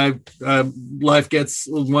 life gets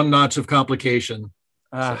one notch of complication.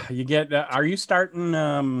 You get. Are you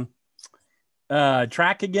starting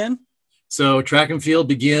track again? So track and field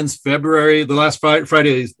begins February, the last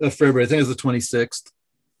Friday of February. I think it's the 26th.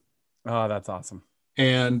 Oh, that's awesome.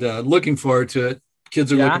 And looking forward to it.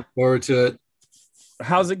 Kids are looking forward to it.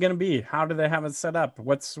 How's it going to be? How do they have it set up?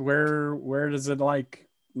 Where does it like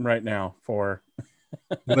right now for?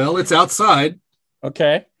 Well, it's outside.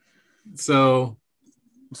 Okay. So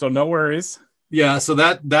no worries. Yeah. So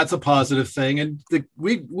that's a positive thing. And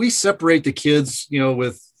we separate the kids,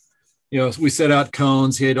 with, we set out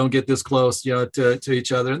cones. Hey, don't get this close, to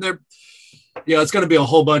each other. And they're, it's going to be a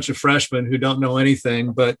whole bunch of freshmen who don't know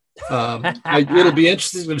anything, but it'll be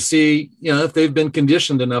interesting to see, if they've been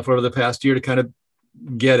conditioned enough over the past year to kind of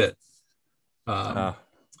get it.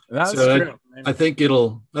 That's true. I think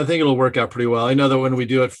it'll work out pretty well. I know that when we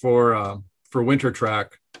do it for winter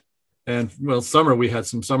track and summer, we had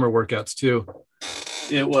some summer workouts too.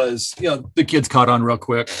 It was, the kids caught on real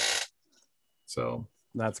quick. So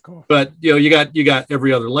that's cool. But you got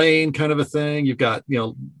every other lane kind of a thing. You've got,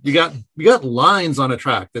 you got lines on a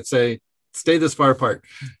track that say stay this far apart.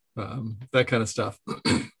 That kind of stuff.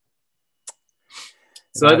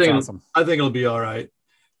 So that's I think it'll be all right.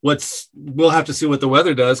 We'll have to see what the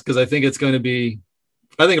weather does, because I think it'll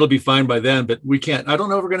be fine by then, but I don't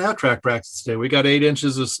know if we're going to have track practice today. We got 8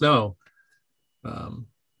 inches of snow.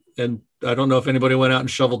 And I don't know if anybody went out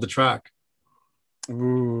and shoveled the track.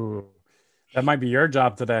 Ooh, That might be your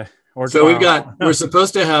job today or So tomorrow. we're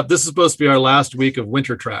supposed to have, this is supposed to be our last week of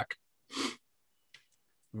winter track.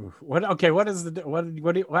 What is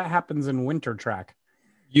what happens in winter track?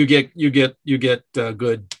 You get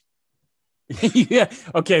good. Yeah.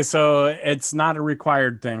 Okay. So it's not a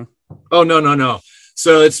required thing. Oh, no.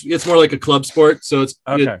 So it's more like a club sport. So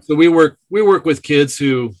so we work with kids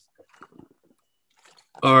who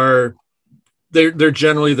are, they're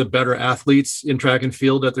generally the better athletes in track and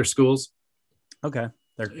field at their schools. Okay.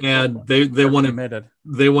 They want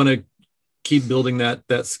to keep building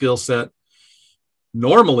that skill set.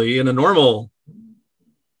 Normally, in a normal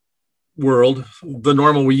world, the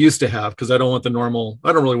normal we used to have, because I don't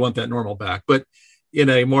really want that normal back, but in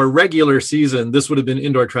a more regular season, this would have been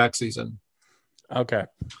indoor track season. Okay.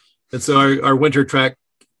 And so our winter track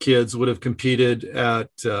kids would have competed at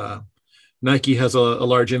Nike has a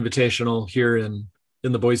large invitational here in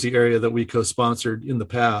the Boise area that we co-sponsored in the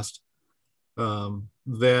past.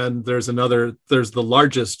 Then there's the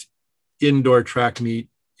largest indoor track meet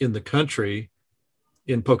in the country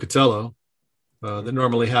in Pocatello that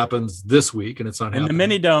normally happens this week, and it's not happening. In the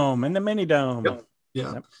mini dome. Yep.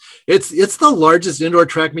 Yeah. Yep. It's the largest indoor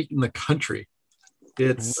track meet in the country.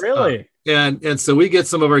 It's really and so we get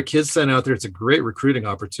some of our kids sent out there. It's a great recruiting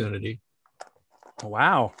opportunity.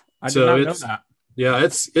 Wow. I did not know that. Yeah,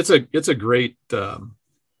 it's a great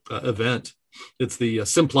event. It's the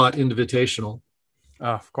Simplot Invitational.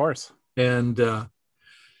 Of course. And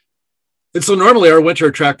so normally our winter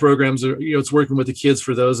track programs are, it's working with the kids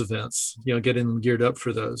for those events, getting them geared up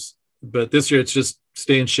for those. But this year it's just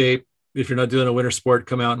stay in shape. If you're not doing a winter sport,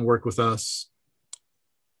 come out and work with us.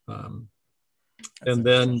 And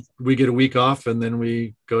then we get a week off, and then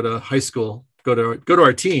we go to high school, go to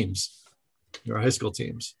our teams, our high school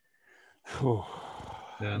teams.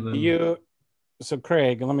 And then, so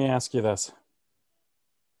Craig, let me ask you this.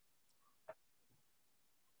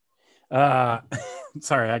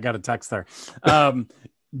 Sorry, I got a text there.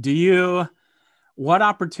 What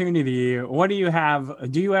opportunity, what do you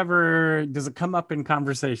have? Does it come up in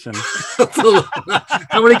conversation?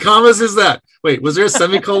 How many commas is that? Wait, was there a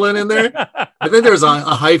semicolon in there? I think there's a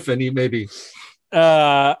hyphen, maybe.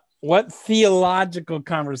 What theological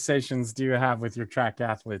conversations do you have with your track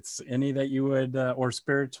athletes? Any that you would, or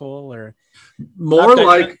spiritual, or more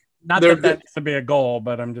like, not that needs to be a goal,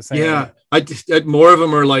 but I'm just saying. Yeah, I more of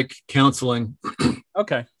them are like counseling.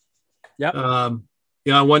 Okay. Yep.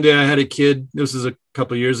 One day I had a kid, this is a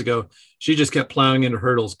couple of years ago. She just kept plowing into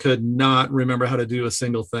hurdles, could not remember how to do a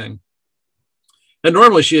single thing. And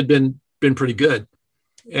normally she had been pretty good.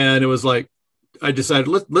 And it was like, I decided,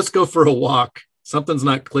 let's go for a walk. Something's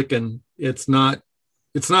not clicking. It's not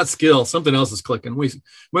skill. Something else is clicking. We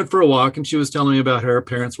went for a walk, and she was telling me about her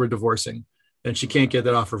parents were divorcing, and she can't get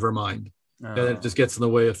that off of her mind. And it just gets in the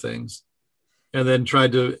way of things. And then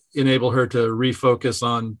tried to enable her to refocus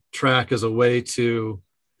on track as a way to,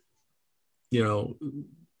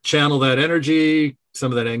 channel that energy,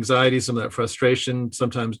 some of that anxiety, some of that frustration,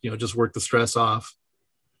 sometimes, just work the stress off.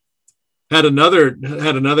 Had another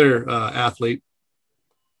athlete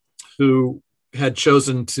who had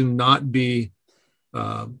chosen to not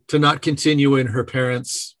continue in her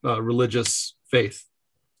parents' religious faith.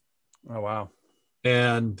 Oh, wow.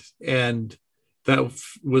 And that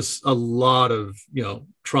was a lot of,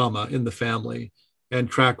 trauma in the family, and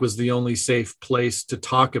track was the only safe place to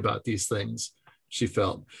talk about these things, she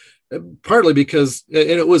felt. Partly because, and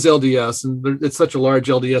it was LDS, and it's such a large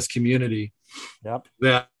LDS community. Yep.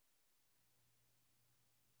 That,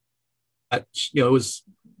 it was,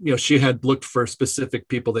 she had looked for specific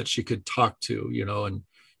people that she could talk to,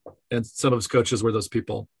 and some of his coaches were those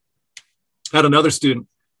people. Had another student,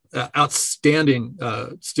 outstanding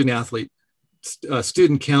student athlete,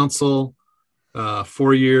 student council,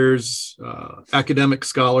 4 years, academic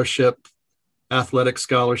scholarship, athletic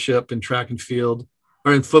scholarship in track and field,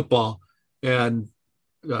 or in football, and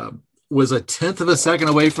was 1/10 of a second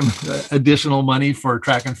away from additional money for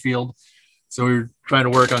track and field. So we were trying to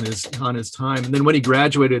work on his time. And then when he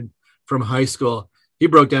graduated from high school, he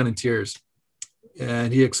broke down in tears,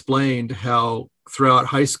 and he explained how throughout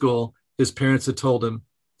high school, his parents had told him,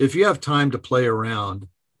 if you have time to play around,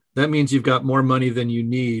 that means you've got more money than you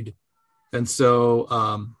need. And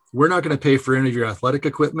so we're not going to pay for any of your athletic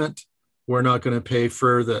equipment. We're not going to pay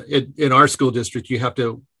for in our school district, you have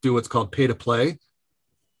to do what's called pay to play.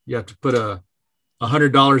 You have to put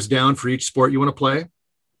 $100 down for each sport you want to play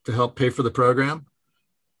to help pay for the program.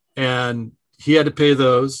 And he had to pay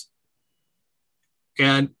those.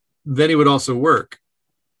 And then he would also work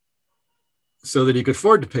so that he could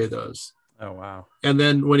afford to pay those. Oh, wow. And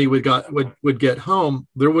then when he would get home,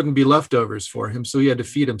 there wouldn't be leftovers for him. So he had to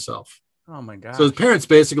feed himself. Oh my gosh. So his parents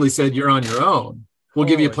basically said, "You're on your own. We'll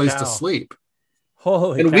give you a Holy place cow. to sleep."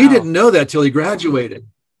 Holy And cow. we didn't know that till he graduated.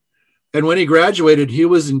 And when he graduated, he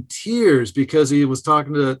was in tears because he was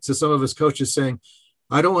talking to some of his coaches saying,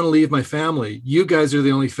 "I don't want to leave my family. You guys are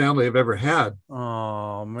the only family I've ever had."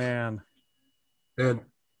 Oh man. And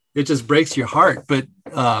it just breaks your heart. But,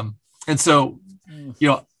 and so,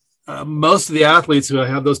 most of the athletes who I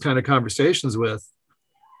have those kind of conversations with,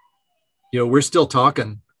 we're still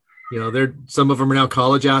talking. Some of them are now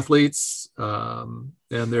college athletes, and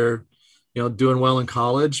they're, doing well in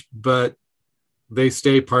college, but they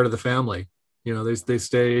stay part of the family. They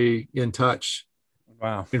stay in touch.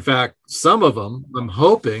 Wow. In fact, some of them, I'm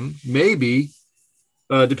hoping, maybe,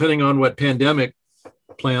 depending on what pandemic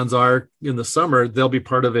plans are in the summer, they'll be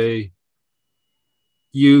part of a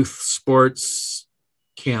youth sports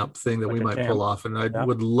camp thing that we might pull off. And I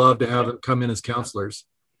would love to have them come in as counselors.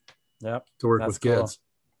 Yep. To work with kids.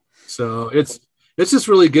 So it's just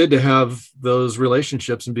really good to have those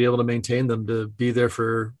relationships and be able to maintain them, to be there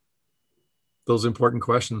for those important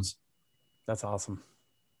questions. That's awesome.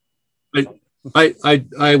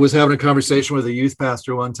 I was having a conversation with a youth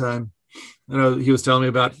pastor one time. He was telling me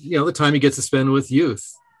about, the time he gets to spend with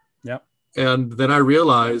youth. Yep. And then I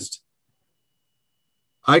realized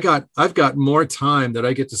I've got more time that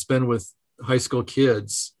I get to spend with high school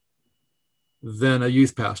kids than a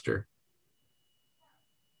youth pastor.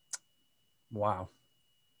 Wow.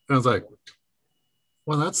 And I was like,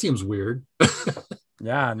 well, that seems weird.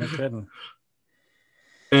 Yeah, no kidding.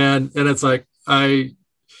 And it's like, I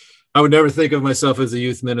would never think of myself as a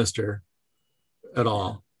youth minister at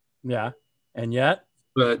all. Yeah. And yet,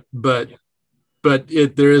 but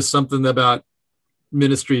there is something about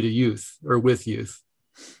ministry to youth or with youth.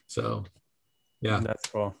 So, yeah, that's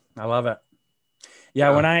cool. I love it.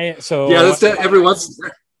 Yeah. That's every once.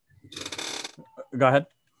 Go ahead.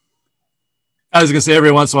 I was going to say,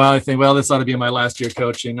 every once in a while, I think, well, this ought to be my last year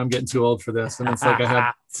coaching. I'm getting too old for this. And it's like I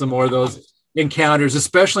have some more of those encounters,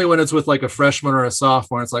 especially when it's with like a freshman or a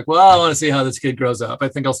sophomore. It's like, well, I want to see how this kid grows up. I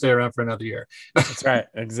think I'll stay around for another year. That's right.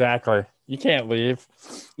 Exactly. You can't leave.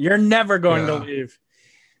 You're never going to leave.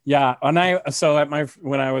 Yeah. When I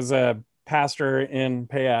was a pastor in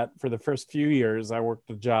Payette for the first few years, I worked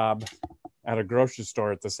a job at a grocery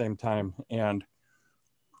store at the same time. And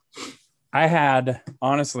I had,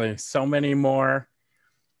 honestly, so many more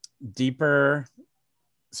deeper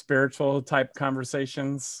spiritual type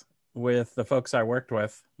conversations with the folks I worked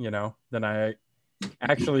with, than I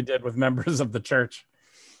actually did with members of the church.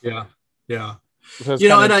 Yeah. Yeah.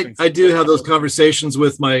 And I do have those conversations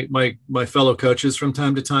with my fellow coaches from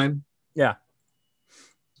time to time. Yeah.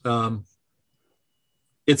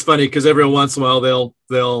 It's funny because every once in a while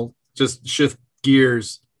they'll just shift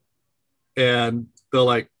gears and they'll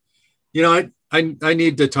like, I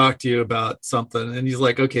need to talk to you about something. And he's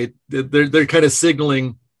like, okay, they're kind of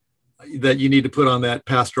signaling that you need to put on that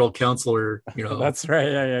pastoral counselor, That's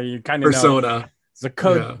right. Yeah. You kind of persona. Know. It's a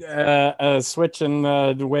code switch in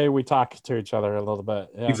the way we talk to each other a little bit.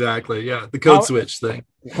 Yeah. Exactly. Yeah. The code switch thing.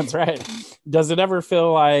 That's right. Does it ever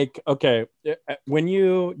feel like, okay,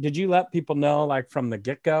 did you let people know like from the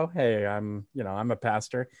get-go, hey, I'm a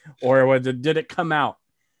pastor, or did it come out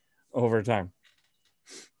over time?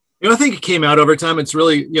 I think it came out over time. It's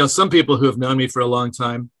really, some people who have known me for a long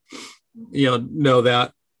time, know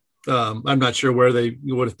that. I'm not sure where they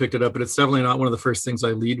would have picked it up, but it's definitely not one of the first things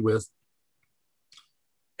I lead with.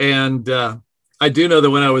 And I do know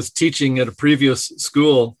that when I was teaching at a previous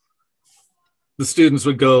school, the students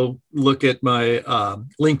would go look at my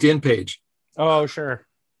LinkedIn page. Oh, sure.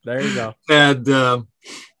 There you go. And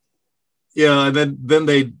and then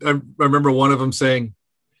I remember one of them saying,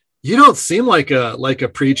 "You don't seem like a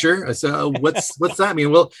preacher." I said, what's that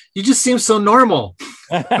mean? Well, you just seem so normal.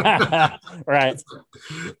 Right.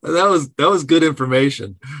 That was good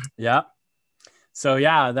information. Yeah. So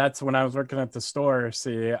yeah, that's when I was working at the store.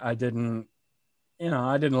 See, I didn't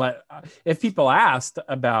let, if people asked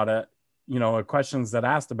about it, questions that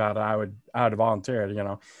asked about it, I would volunteer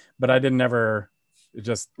it, but I didn't ever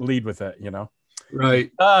just lead with it,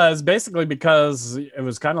 Right. It's basically because it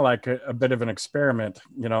was kind of like a bit of an experiment,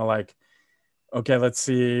 like, okay, let's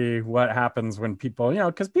see what happens when people,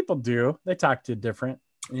 because people they talk to you different,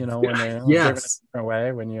 when they give it a different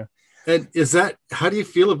way when you. And how do you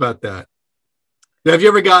feel about that? Have you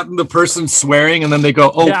ever gotten the person swearing and then they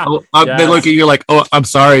go, they look at you like, oh, I'm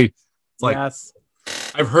sorry. It's like, yes.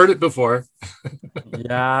 I've heard it before.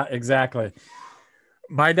 Yeah, exactly.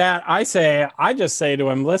 My dad, I just say to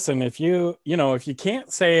him, listen, if you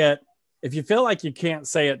can't say it, if you feel like you can't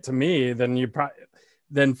say it to me, then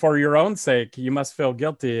then for your own sake, you must feel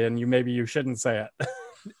guilty and maybe you shouldn't say it.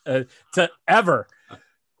 to ever.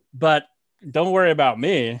 But don't worry about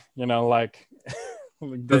me, like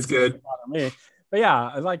That's good. Me. But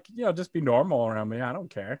yeah, like, just be normal around me. I don't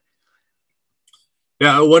care.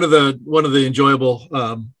 Yeah, one of the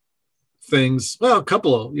enjoyable things, well, a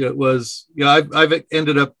couple of, was, I've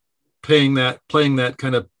ended up playing that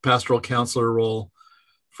kind of pastoral counselor role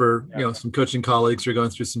for some coaching colleagues who are going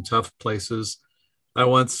through some tough places. I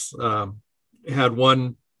once had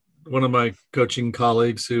one of my coaching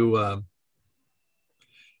colleagues who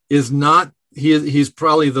is not, he's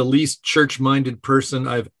probably the least church-minded person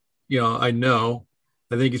I know.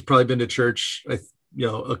 I think he's probably been to church, a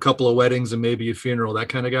couple of weddings and maybe a funeral, that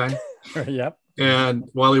kind of guy. Yep. And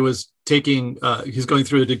while he was he's going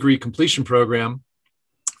through a degree completion program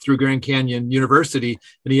through Grand Canyon University,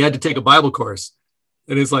 and he had to take a Bible course.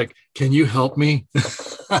 And he's like, can you help me?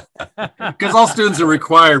 Because all students are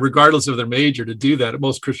required, regardless of their major, to do that at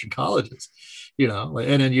most Christian colleges, like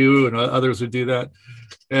NNU and others would do that.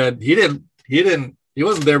 And he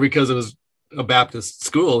wasn't there because it was a Baptist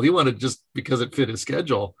school. He wanted just because it fit his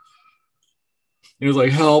schedule. He was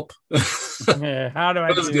like, help. Yeah, how do I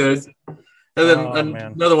That was do good. this? And then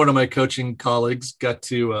another one of my coaching colleagues got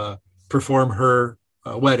to perform her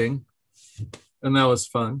wedding, and that was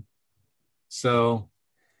fun. So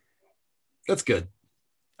that's good.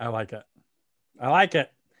 I like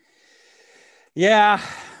it. Yeah.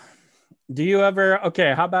 Do you ever,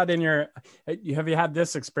 how about have you had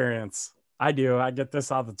this experience? I do. I get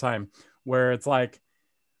this all the time, where it's like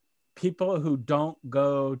people who don't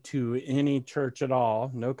go to any church at all,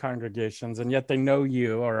 no congregations, and yet they know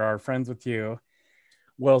you or are friends with you,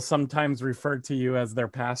 will sometimes refer to you as their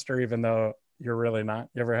pastor, even though you're really not.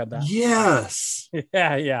 You ever had that? Yes.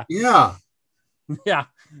 Yeah. Yeah.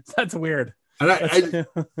 That's weird. And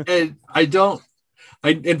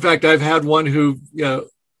in fact, I've had one who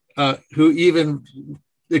even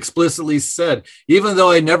explicitly said, even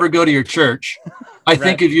though I never go to your church, I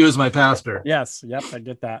think of you as my pastor. Yes. Yep. I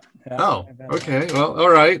get that. Yeah, oh, okay. Well, all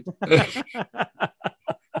right.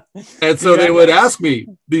 And so they would ask me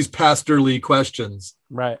these pastorly questions.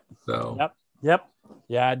 Right. So. Yep.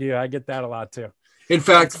 Yeah, I do. I get that a lot too. In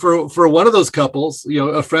fact, for one of those couples,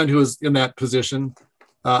 a friend who was in that position,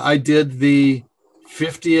 I did the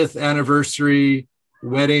 50th anniversary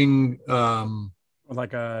wedding,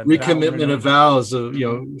 like a recommitment of vows,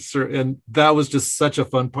 and that was just such a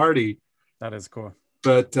fun party. That is cool.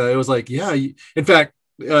 But it was like, in fact,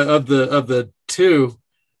 of the two,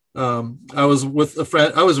 I was with a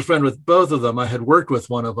friend. I was a friend with both of them. I had worked with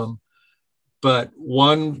one of them, but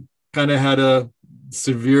one kind of had a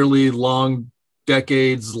severely long,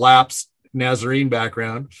 decades lapsed Nazarene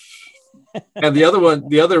background, and the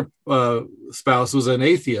other spouse was an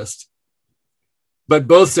atheist. But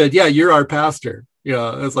both said, "Yeah, you're our pastor."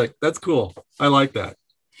 It's like, that's cool. I like that.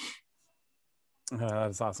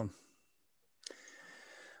 That's awesome.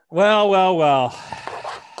 Well.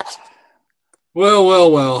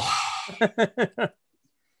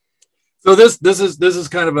 So this is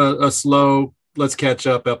kind of a slow, let's catch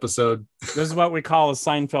up episode. This is what we call a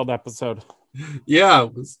Seinfeld episode. Yeah,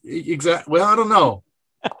 exactly. Well, I don't know.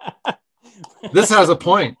 This has a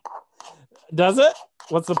point. Does it?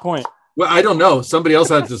 What's the point? Well, I don't know. Somebody else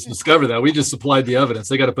had to discover that. We just supplied the evidence.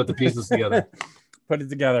 They got to put the pieces together. Put it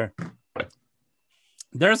together.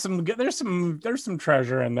 There's some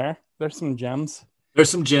treasure in there. There's some gems.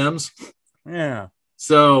 Yeah.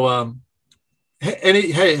 So,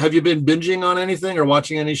 hey, have you been binging on anything or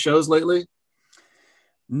watching any shows lately?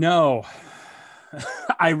 No.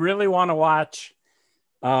 I really want to watch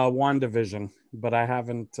WandaVision, but I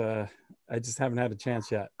haven't. I just haven't had a chance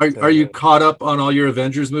yet. Are you caught up on all your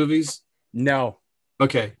Avengers movies? No.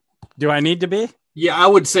 Okay. Do I need to be? Yeah, I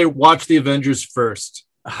would say watch the Avengers first.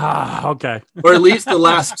 Okay. Or at least the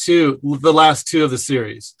last two of the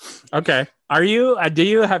series. Okay. Are you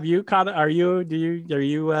caught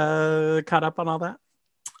up on all that?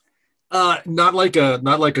 Not like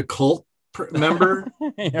a cult member,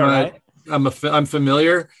 but right. I'm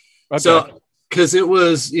familiar. Okay. So, because it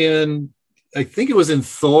was I think it was in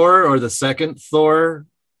Thor, or the second Thor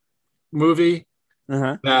movie,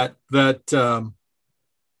 that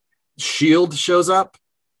Shield shows up.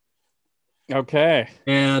 Okay.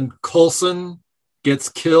 And Coulson gets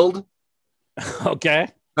killed. Okay.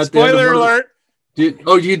 Spoiler alert. You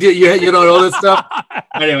did? You don't know this stuff?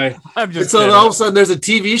 Anyway. I'm just so kidding. all of a sudden there's a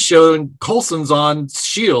TV show and Coulson's on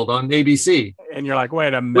Shield on ABC. And you're like,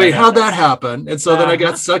 wait a minute. Wait, how'd that happen? And so then I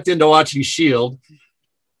got sucked into watching Shield.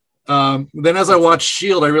 Then as I watched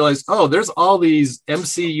Shield, I realized, there's all these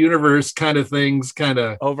MC Universe kind of things kind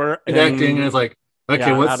of over connecting. And it's like,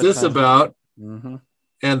 okay, what's this about? Mm-hmm.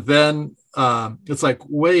 And then it's like,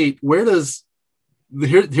 wait, here's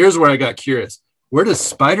where I got curious. Where does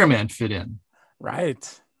Spider-Man fit in?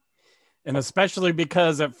 Right. And especially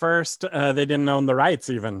because at first they didn't own the rights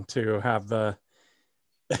even to have to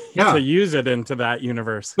use it into that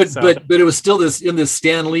universe. But it was still in this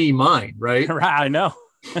Stan Lee mind, right? Right, I know.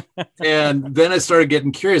 And then I started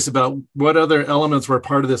getting curious about what other elements were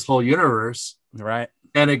part of this whole universe. Right.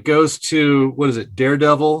 And it goes to, what is it?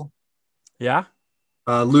 Daredevil. Yeah.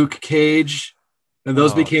 Luke Cage. And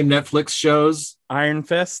those became Netflix shows. Iron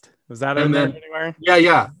Fist. Was that in there anywhere?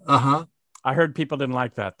 Yeah. Uh-huh. I heard people didn't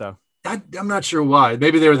like that though. I'm not sure why.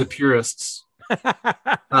 Maybe they were the purists.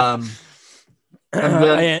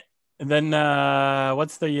 And then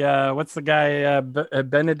what's the guy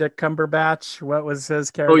Benedict Cumberbatch? What was his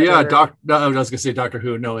character? Oh yeah, I was gonna say Doctor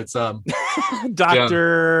Who. No, it's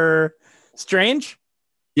Doctor Strange.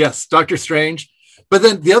 Yes, Doctor Strange. But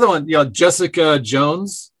then the other one, Jessica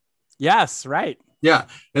Jones. Yes, right. Yeah,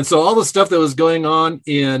 and so all the stuff that was going on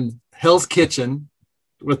in Hell's Kitchen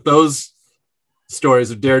with those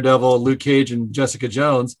stories of Daredevil, Luke Cage, and Jessica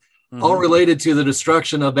Jones, all related to the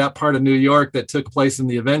destruction of that part of New York that took place in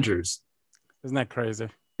the Avengers. Isn't that crazy?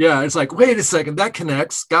 Yeah, it's like, wait a second, that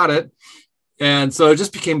connects. Got it. And so it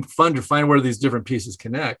just became fun to find where these different pieces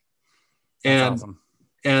connect. And awesome.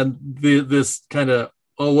 And this kind of,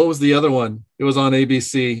 what was the other one? It was on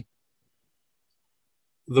ABC.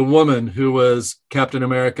 The woman who was Captain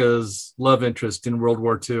America's love interest in World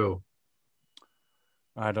War II.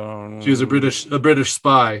 I don't. She was a British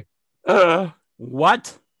spy.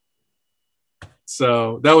 What?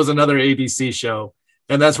 So that was another ABC show,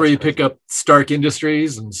 and that's where you pick up Stark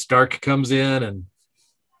Industries, and Stark comes in, and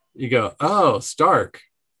you go, "Oh, Stark."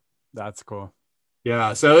 That's cool.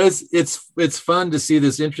 Yeah, so it's fun to see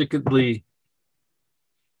this intricately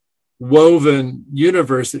woven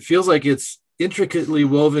universe. It feels like it's intricately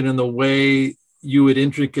woven in the way you would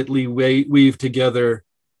intricately weave together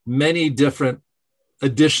many different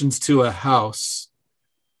additions to a house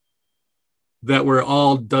that were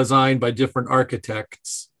all designed by different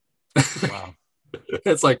architects. Wow.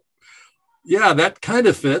 It's like, yeah, that kind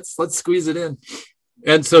of fits. Let's squeeze it in.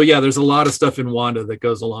 And so, yeah, there's a lot of stuff in Wanda that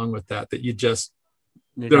goes along with that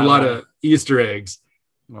there are a lot of Easter eggs.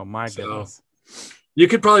 Oh my goodness. You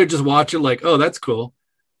could probably just watch it like, oh, that's cool.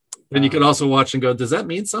 And you could also watch and go, does that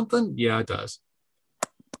mean something? Yeah, it does.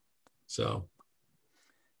 So.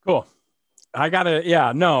 Cool.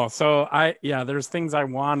 There's things I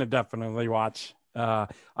want to definitely watch. I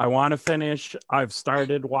want to finish. I've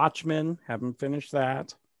started Watchmen, haven't finished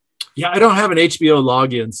that. Yeah, I don't have an HBO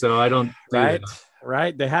login, so I don't.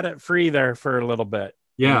 Right. They had it free there for a little bit.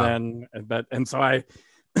 Yeah. And so I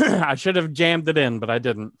I should have jammed it in, but I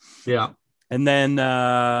didn't. Yeah. And then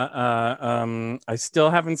I still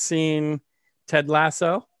haven't seen Ted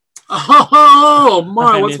Lasso. Oh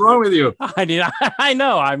my! What's wrong with you? I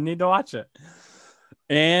know. I need to watch it.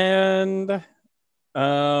 And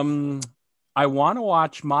I want to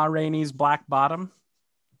watch Ma Rainey's Black Bottom.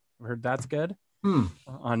 I heard that's good on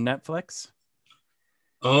Netflix.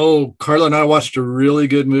 Oh, Carla and I watched a really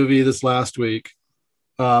good movie this last week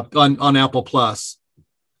on Apple Plus.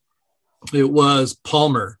 It was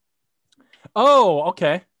Palmer. Oh,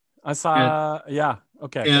 okay. I saw.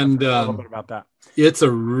 Okay. And a little bit about that. It's a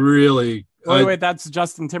really. Wait, that's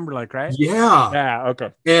Justin Timberlake, right? Yeah. Yeah.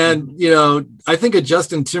 Okay. And I think of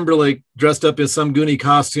Justin Timberlake dressed up in some Goonie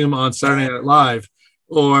costume on Saturday Night Live,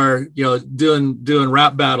 or doing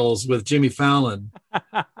rap battles with Jimmy Fallon,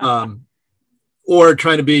 or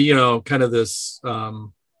trying to be kind of this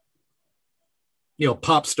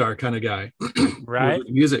pop star kind of guy, right? With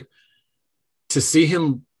music. To see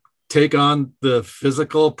him take on the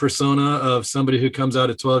physical persona of somebody who comes out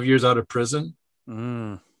at 12 years out of prison.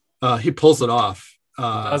 He pulls it off.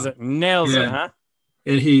 Does it? Nails it, huh?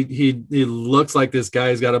 And he looks like this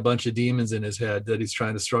guy's got a bunch of demons in his head that he's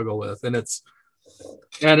trying to struggle with. And it's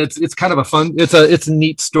kind of a fun, it's a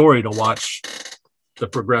neat story to watch the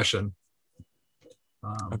progression.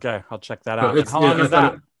 Okay, I'll check that out. How long is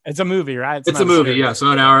that? It's a movie, right? It's a movie, yeah. So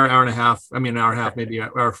an hour and a half. I mean, an hour and a half, maybe an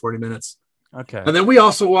hour 40 minutes. Okay. And then we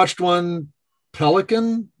also watched one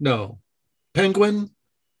Penguin.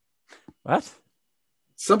 What?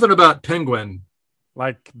 Something about penguin.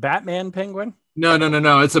 Like Batman penguin? No.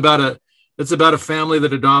 It's about a family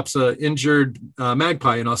that adopts an injured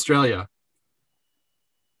magpie in Australia.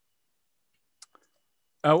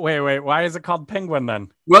 Oh, wait. Why is it called Penguin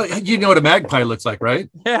then? Well, you know what a magpie looks like, right?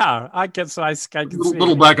 Yeah, I guess I can see.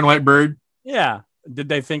 Little black and white bird. Yeah. Did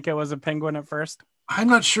they think it was a penguin at first? I'm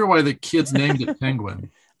not sure why the kids named it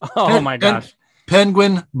Penguin. Oh my gosh.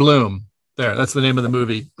 Penguin Bloom. There, that's the name of the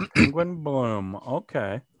movie. Penguin Bloom.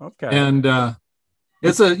 Okay. And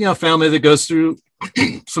it's a family that goes through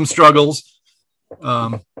some struggles,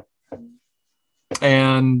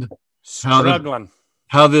 and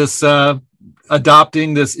how this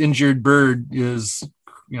adopting this injured bird is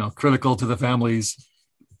critical to the family's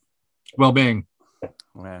well-being.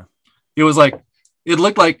 Yeah. It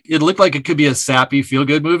looked like it could be a sappy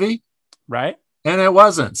feel-good movie, right? And it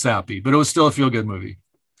wasn't sappy, but it was still a feel-good movie.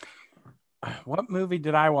 What movie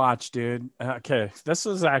did I watch, dude? Okay, this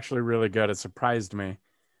was actually really good. It surprised me.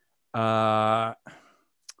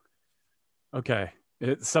 Okay,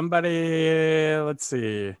 let's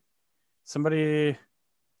see. Somebody,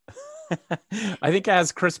 I think it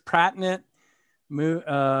has Chris Pratt in it.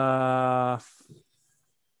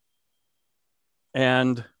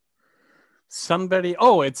 And somebody,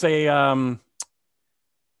 it's a,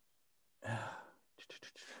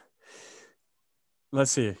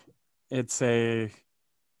 let's see. It's a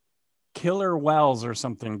killer whales or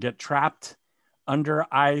something get trapped under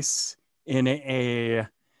ice in a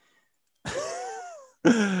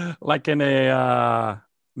like in a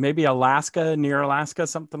maybe Alaska, near Alaska,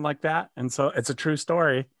 something like that. And so it's a true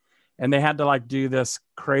story. And they had to do this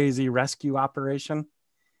crazy rescue operation,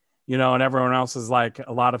 and everyone else is like,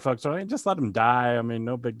 a lot of folks are like, just let them die. I mean,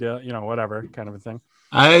 no big deal, whatever kind of a thing.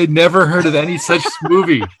 I never heard of any such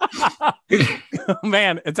movie.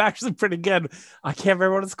 Man, it's actually pretty good. I can't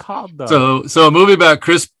remember what it's called though. So a movie about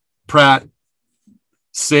Chris Pratt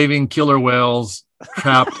saving killer whales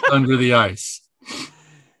trapped under the ice.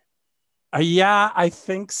 Yeah, I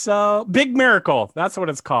think so. Big Miracle. That's what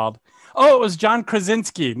it's called. Oh, it was John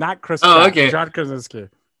Krasinski, not Chris Pratt. Okay. John Krasinski.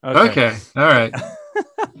 Okay. All right.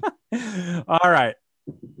 All right.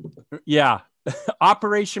 Yeah.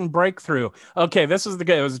 Operation Breakthrough. Okay, this was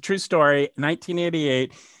it was a true story.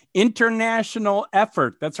 1988. International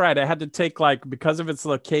effort. That's right. I had to take because of its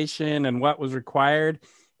location and what was required,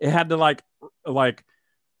 it had to like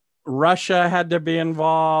Russia had to be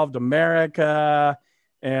involved, America,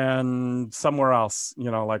 and somewhere else,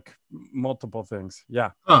 multiple things.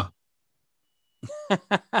 Yeah. Huh.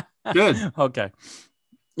 Good. Okay.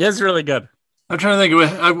 Yeah, it's really good. I'm trying to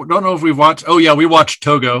think. I don't know if we've watched. Oh yeah, we watched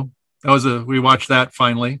Togo. We watched that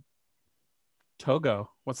finally. Togo.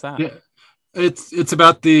 What's that? Yeah. It's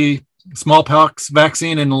about the smallpox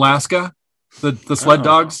vaccine in Alaska, the sled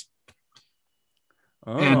dogs.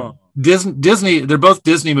 Oh. And Disney, they're both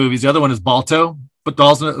Disney movies. The other one is Balto, but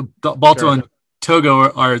Balto and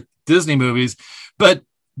Togo are Disney movies. But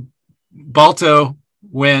Balto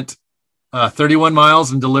went 31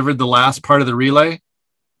 miles and delivered the last part of the relay.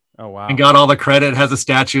 Oh, wow. And got all the credit. It has a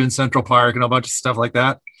statue in Central Park and a bunch of stuff like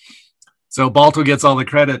that. So Balto gets all the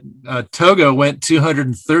credit. Togo went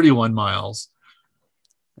 231 miles.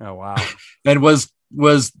 Oh, wow. And was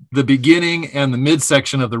the beginning and the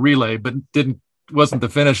midsection of the relay, but wasn't the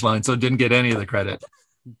finish line, so it didn't get any of the credit.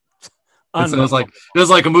 So it was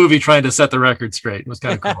like a movie trying to set the record straight. It was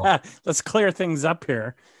kind of cool. Let's clear things up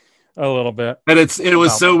here a little bit. And it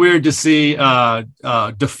was so weird to see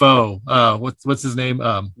Dafoe. What's his name?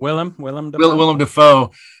 Willem Dafoe. Willem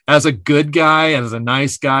Dafoe as a good guy, as a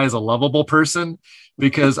nice guy, as a lovable person,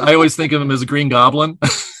 because I always think of him as a Green Goblin.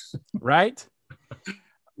 Right?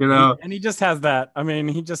 And he just has that. I mean,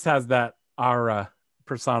 he just has that aura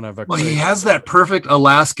persona of a. Well, he has that perfect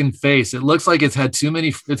Alaskan face. It looks like it's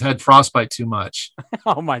had frostbite too much.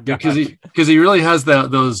 Oh my god! Because he really has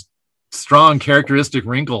those strong characteristic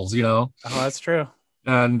wrinkles, Oh, that's true.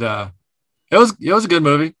 And it was a good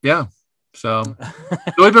movie. Yeah. So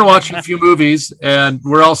we've been watching a few movies, and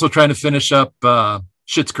we're also trying to finish up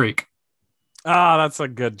Schitt's Creek. Oh, that's a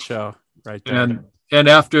good show right there. And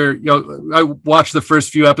after, I watched the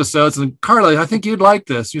first few episodes, and Carly, I think you'd like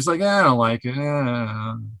this. She was like, I don't like it.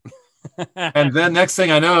 And then next thing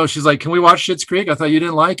I know, she's like, can we watch Schitt's Creek? I thought you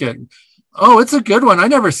didn't like it. Oh, it's a good one. I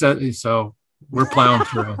never said so. We're plowing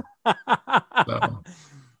through. So.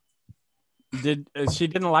 She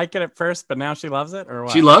didn't like it at first, but now she loves it, or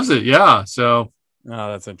what? She loves it, yeah. So,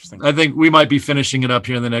 oh, that's interesting. I think we might be finishing it up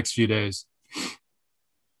here in the next few days.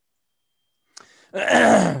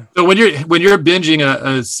 So when you're binging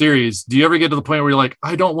a series, do you ever get to the point where you're like,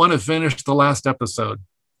 I don't want to finish the last episode.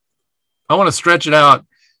 I want to stretch it out.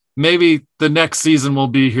 Maybe the next season will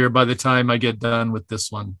be here by the time I get done with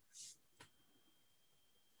this one.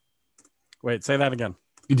 Wait, say that again.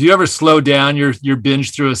 Do you ever slow down your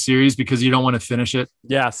binge through a series because you don't want to finish it?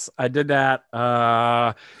 Yes, I did that.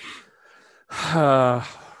 I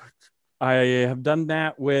have done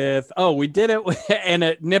that with. Oh, we did it, and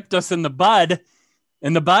it nipped us in the bud.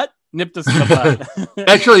 In the butt? Nipped us in the butt.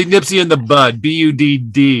 Actually, nips you in the bud.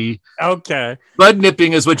 Budd. Okay. Bud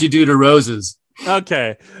nipping is what you do to roses.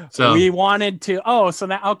 Okay. So We wanted to. Oh, so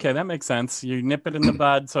that okay, that makes sense. You nip it in the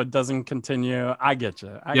bud so it doesn't continue. I get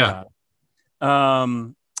you. I got it.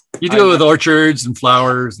 You do it with orchards and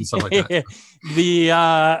flowers and stuff like that. The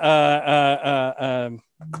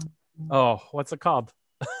what's it called?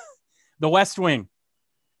 The West Wing.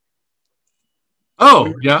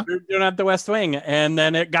 Oh, yeah. We were doing it at the West Wing, and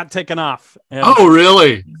then it got taken off. And, Oh,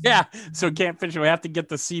 really? yeah. So we can't finish it. We have to get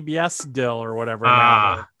the CBS deal or whatever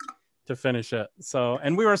to finish it. So,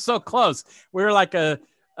 and we were so close. We were like a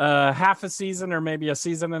half a season or maybe a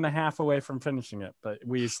season and a half away from finishing it, but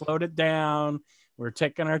we slowed it down. We're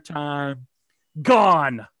taking our time.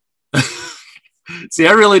 Gone. See,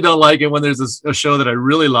 I really don't like it when there's a show that I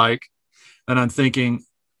really like, and I'm thinking,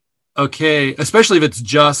 okay, especially if it's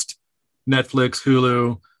just Netflix,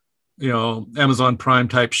 Hulu, Amazon Prime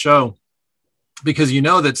type show, because you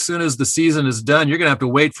know that as soon as the season is done, you're going to have to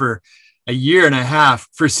wait for a year and a half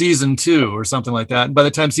for season 2 or something like that. And by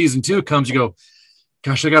the time season 2 comes, you go,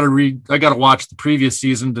 gosh, I got to watch the previous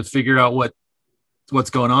season to figure out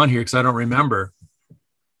what's going on here, because I don't remember.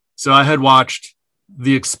 So I had watched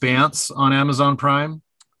The Expanse on Amazon Prime.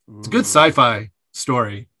 It's a good sci-fi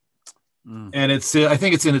story. And I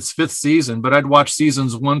think it's in its 5th season, but I'd watched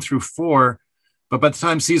seasons 1 through 4. But by the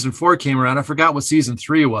time season 4 came around, I forgot what season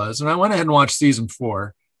 3 was. And I went ahead and watched season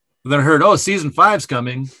 4. But then I heard, season 5's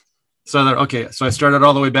coming. So I thought, okay. So I started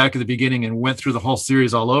all the way back at the beginning and went through the whole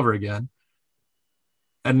series all over again.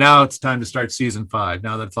 And now it's time to start season 5.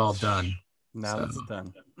 Now that it's all done. Now it's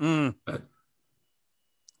done.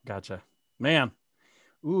 Gotcha. Man.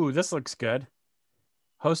 Ooh, this looks good.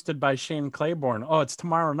 Hosted by Shane Claiborne. Oh, it's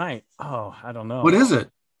tomorrow night. Oh, I don't know. What is it?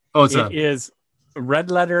 Oh, it is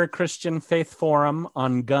Red Letter Christian Faith Forum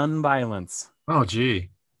on gun violence. Oh, gee.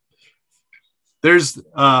 There's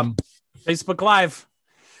Facebook Live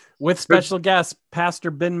with special guests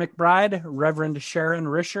Pastor Ben McBride, Reverend Sharon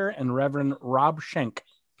Risher, and Reverend Rob Schenk.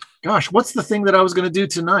 Gosh, what's the thing that I was going to do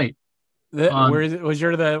tonight?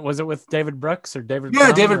 Was it with David Brooks or David?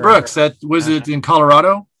 Yeah, David Brooks. That was it in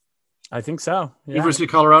Colorado. I think so. Yeah. University of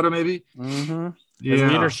Colorado, maybe. Mm-hmm. His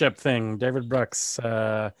leadership thing, David Brooks.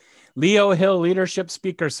 Leo Hill Leadership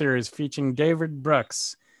Speaker Series featuring David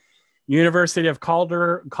Brooks. University of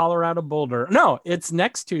Colorado Boulder. No, it's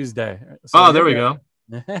next Tuesday. So there we go.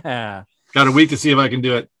 Yeah. Got a week to see if I can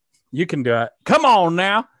do it. You can do it. Come on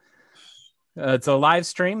now. It's a live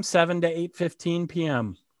stream, 7 to 8:15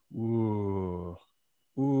 p.m. Ooh.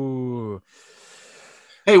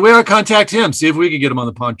 Hey, we ought to contact him, see if we can get him on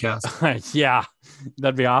the podcast. Yeah,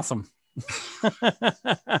 that'd be awesome.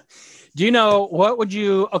 Do you know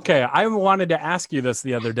I wanted to ask you this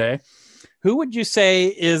the other day. Who would you say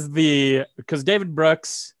is because David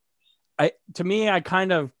Brooks, to me, I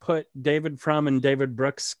kind of put David Frum and David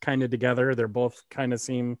Brooks kind of together. They're both kind of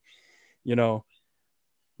seem,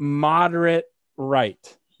 moderate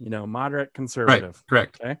right, moderate conservative. Right,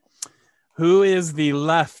 correct. Okay. Who is the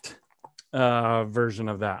left version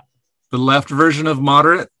of that? The left version of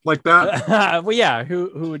moderate like that? Well, yeah. Who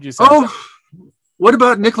would you say? Oh, what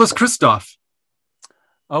about Nicholas Kristof?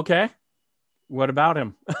 Okay. What about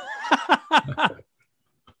him?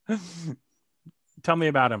 Tell me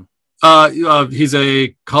about him. He's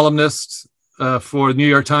a columnist for the New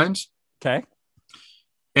York Times. Okay.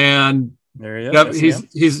 And there he is.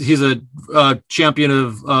 He's a champion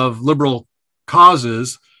of liberal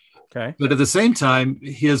causes. Okay. But at the same time,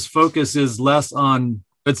 his focus is less on,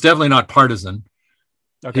 it's definitely not partisan.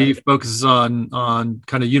 Okay. He focuses on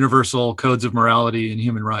kind of universal codes of morality and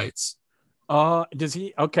human rights. Does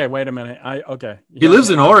he? Okay, wait a minute. Okay. He lives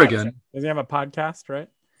in Oregon. Does he have a podcast, right?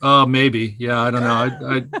 Maybe. Yeah, I don't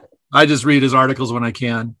know. I just read his articles when I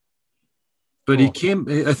can. But cool.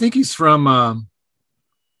 I think he's from,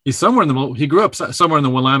 he grew up somewhere in the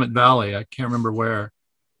Willamette Valley. I can't remember where.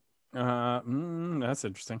 That's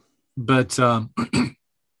interesting. But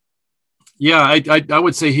yeah, I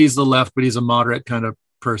would say he's the left, but he's a moderate kind of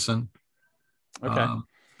person. Okay.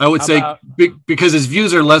 I would say because his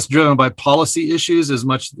views are less driven by policy issues as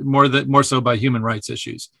much more so by human rights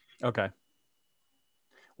issues. Okay.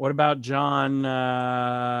 What about John?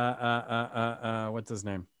 What's his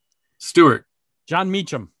name? Stewart. John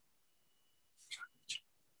Meacham.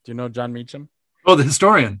 Do you know John Meacham? Oh, the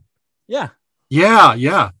historian. Yeah.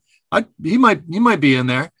 Yeah. He might be in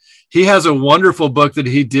there. He has a wonderful book that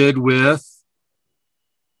he did with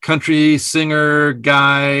country singer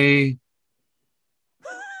guy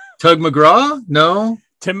Tug McGraw? No.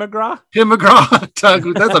 Tim McGraw? Tim McGraw.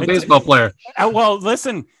 Tug, that's a baseball player. Well,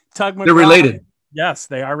 listen, Tug McGraw. They're related. Yes,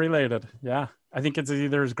 they are related. Yeah. I think it's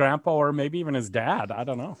either his grandpa or maybe even his dad. I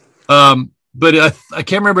don't know. But I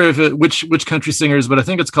can't remember which country singers, but I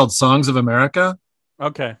think it's called Songs of America.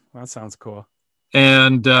 Okay, that sounds cool.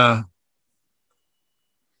 And Tim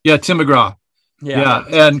McGraw. Yeah.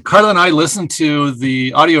 And Carla and I listened to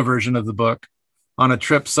the audio version of the book on a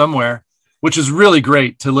trip somewhere, which is really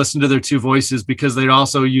great to listen to their two voices because they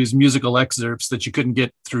also use musical excerpts that you couldn't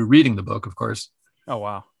get through reading the book, of course. Oh,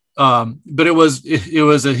 wow. But it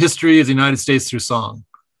was a history of the United States through song.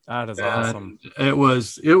 That is awesome. It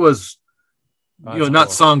was That's not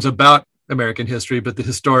cool. songs about American history, but the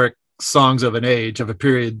historic songs of an age, of a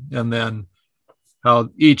period, and then how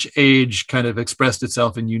each age kind of expressed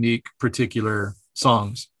itself in unique, particular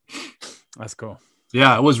songs. That's cool.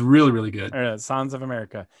 Yeah, it was really, really good. All right, Songs of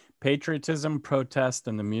America. Patriotism, protest,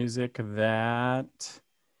 and the music that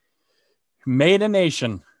made a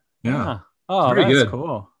nation. Yeah. Oh, Very that's good.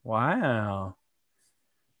 cool. Wow.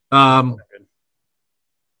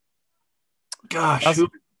 Gosh,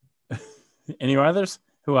 Any others?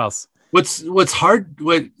 Who else? what's hard?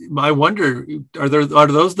 What I wonder, are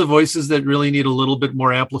those the voices that really need a little bit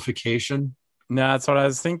more amplification? No, that's what I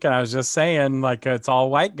was thinking. I was just saying, like, it's all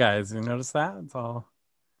white guys. You notice that? It's all.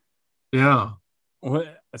 Yeah.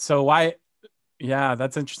 So why? Yeah,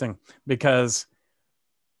 that's interesting because,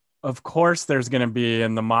 of course, there's going to be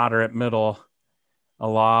in the moderate middle a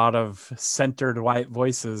lot of centered white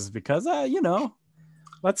voices because,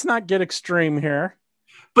 let's not get extreme here.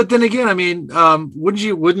 But then again, I mean,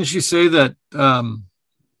 wouldn't you say that?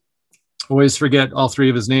 Always forget all three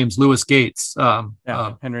of his names. Louis Gates.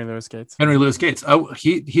 Henry Louis Gates. Henry Louis Gates.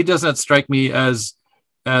 He doesn't strike me as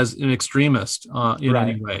an extremist in Right.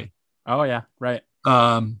 any way. Oh yeah, right.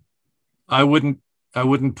 I wouldn't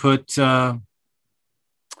put. I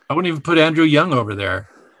wouldn't even put Andrew Young over there.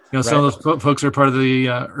 Some of those folks are part of the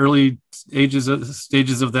early stages of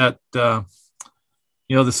that. The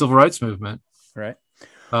civil rights movement. Right.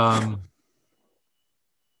 I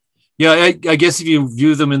guess if you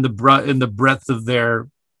view them in the breadth of their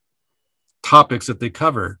topics that they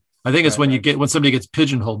cover, I think it's when somebody gets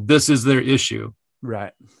pigeonholed, this is their issue.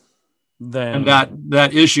 Right. Then and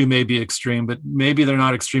that issue may be extreme, but maybe they're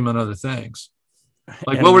not extreme on other things.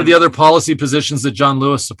 Like what were the other policy positions that John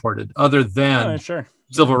Lewis supported other than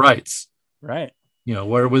civil rights? Right.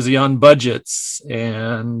 Where was he on budgets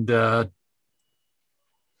and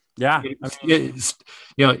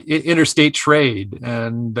interstate trade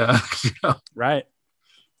and right.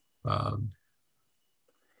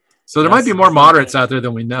 So there might be more moderates out there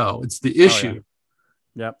than we know. It's the issue.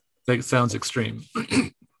 Yep. That sounds extreme.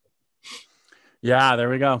 Yeah, there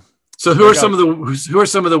we go. So who are some of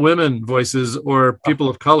the women voices or people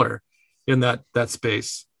of color in that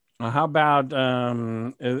space? How about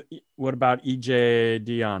what about E.J.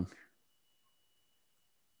 Dionne?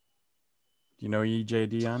 Do you know E.J.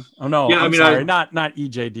 Dionne? Oh no, yeah, sorry, not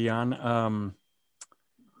E.J. Dionne.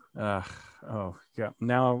 Now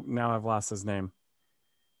I've lost his name.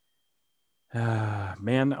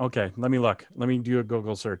 Man, okay, let me look. Let me do a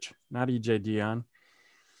Google search. Not E.J. Dionne.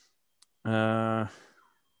 Now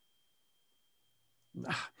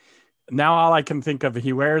all I can think of,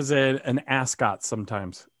 he wears an ascot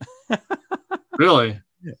sometimes. Really?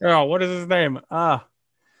 Oh, what is his name? I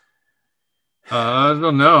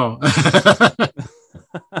don't know.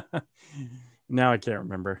 Now I can't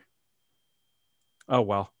remember. Oh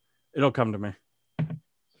well, it'll come to me.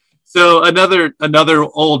 So another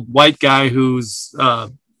old white guy who's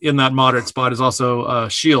in that moderate spot is also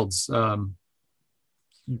Shields.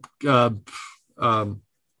 He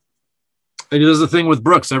does a thing with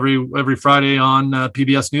Brooks every Friday on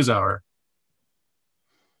PBS NewsHour.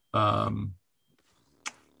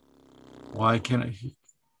 Why can't I?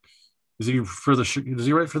 Does he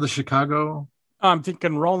write for the Chicago? Oh, I'm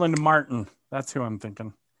thinking Roland Martin. That's who I'm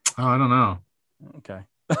thinking. Oh, I don't know. Okay.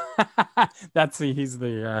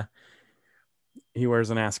 He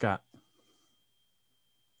wears an ascot.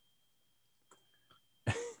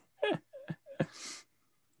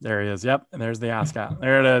 There he is. Yep. And there's the ascot.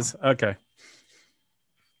 There it is. Okay.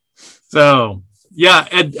 So yeah,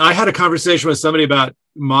 and I had a conversation with somebody about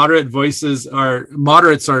moderates are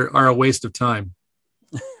a waste of time.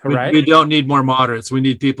 Right. We don't need more moderates. We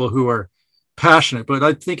need people who are passionate. But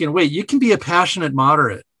I'm thinking, wait, you can be a passionate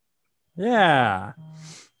moderate. Yeah.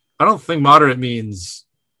 I don't think moderate means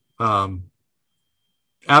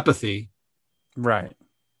apathy. Right.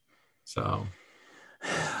 So,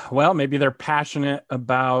 well, maybe they're passionate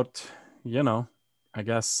about, I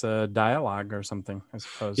guess dialogue or something, I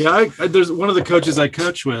suppose. Yeah, there's one of the coaches I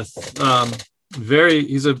coach with.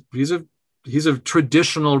 He's a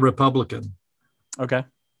traditional Republican. Okay.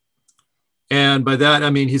 And by that I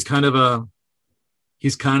mean he's kind of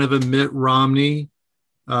he's kind of a Mitt Romney,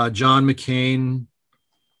 John McCain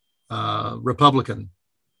Republican.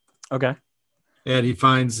 Okay. And he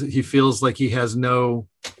feels like he doesn't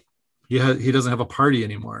have a party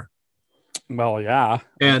anymore. Well, yeah.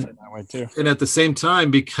 And that way too. And at the same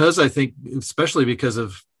time, because I think, especially because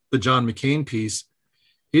of the John McCain piece,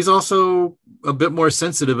 he's also a bit more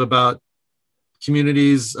sensitive about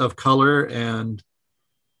communities of color and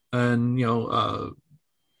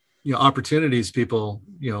opportunities people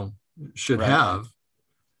should have.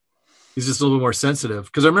 He's just a little bit more sensitive.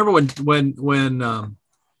 Because I remember when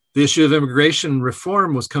the issue of immigration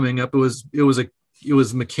reform was coming up, it was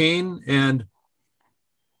McCain and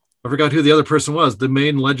I forgot who the other person was. The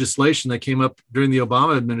main legislation that came up during the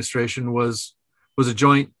Obama administration was a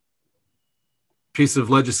joint piece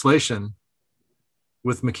of legislation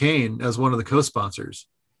with McCain as one of the co-sponsors.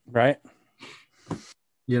 Right.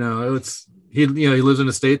 He lives in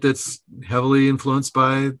a state that's heavily influenced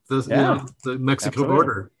by the Mexico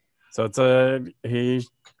border. So he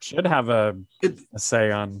should have a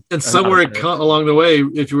say on. And somewhere along the way,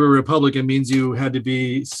 if you were a Republican, means you had to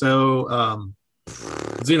be so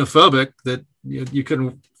xenophobic that you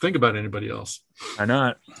couldn't think about anybody else. Why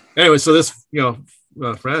not? Anyway, so this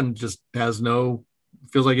friend just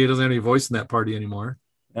feels like he doesn't have any voice in that party anymore.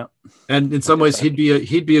 Yeah. And in some ways, he'd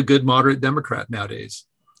be a good moderate Democrat nowadays.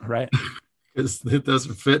 Right. Because it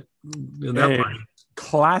doesn't fit in that party.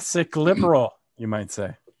 Classic liberal, you might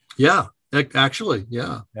say. Yeah, actually,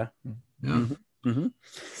 yeah. Yeah. Mm-hmm. Mm-hmm.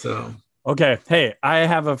 So. Okay. Hey, I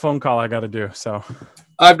have a phone call I got to do. So.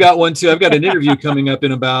 I've got one too. I've got an interview coming up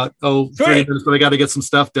in about 30 minutes, but I got to get some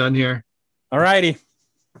stuff done here. All righty.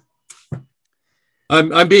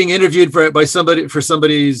 I'm being interviewed for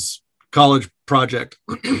somebody's college project.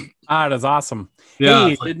 That's awesome. Yeah.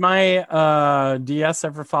 Hey, did my DS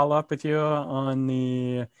ever follow up with you on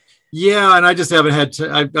the? Yeah, and I just haven't had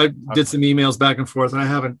to. I did some emails back and forth, and I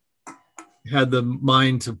haven't had the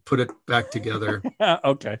mind to put it back together.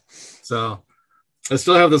 Okay. So I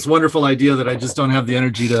still have this wonderful idea that I just don't have the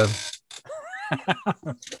energy to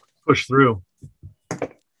push through.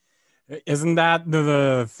 Isn't that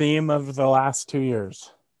the theme of the last 2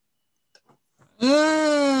 years?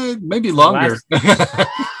 Maybe longer.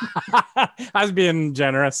 I was being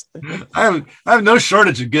generous. I have no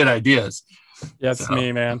shortage of good ideas. Yes,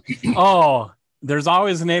 me, man. Oh, there's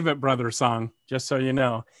always an Avett Brothers song, just so you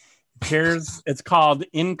know. It's called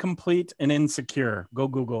Incomplete and Insecure. Go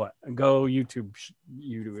Google it. Go YouTube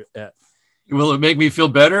it. Will it make me feel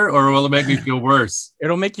better or will it make me feel worse?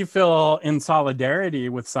 It'll make you feel in solidarity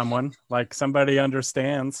with someone, like somebody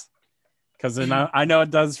understands. Because I know it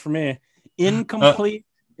does for me. Incomplete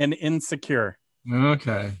and insecure.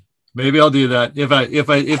 Okay. Maybe I'll do that.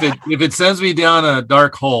 If it sends me down a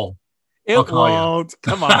dark hole. It won't.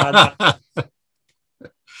 Come on. All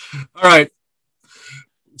right.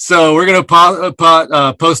 So we're going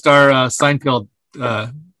to post our Seinfeldish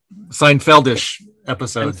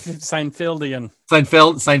episode. Seinfeldian.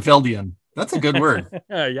 That's a good word.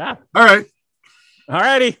 Yeah. All right. All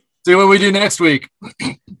righty. See what we do next week.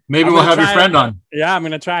 Maybe we'll have your friend on. Yeah, I'm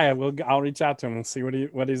going to try it. I'll reach out to him and see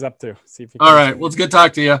what he's up to. See if he All right. Well, it's good to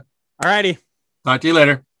talk to you. All righty. Talk to you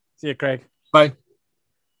later. See you, Craig. Bye.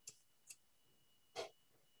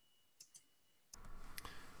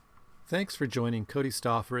 Thanks for joining Cody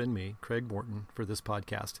Stauffer and me, Craig Morton, for this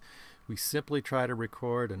podcast. We simply try to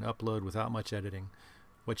record and upload without much editing.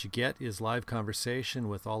 What you get is live conversation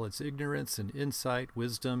with all its ignorance and insight,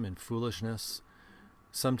 wisdom and foolishness,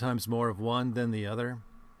 sometimes more of one than the other,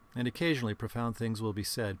 and occasionally profound things will be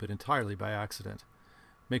said, but entirely by accident.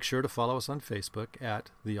 Make sure to follow us on Facebook at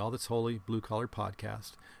the All That's Holy Blue Collar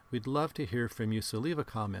Podcast. We'd love to hear from you, so leave a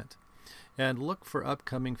comment. And look for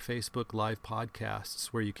upcoming Facebook Live podcasts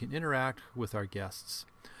where you can interact with our guests.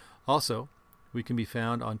 Also, we can be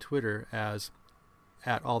found on Twitter as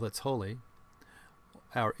 @AllThat'sHoly.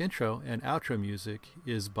 Our intro and outro music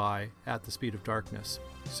is by At the Speed of Darkness.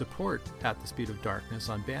 Support At the Speed of Darkness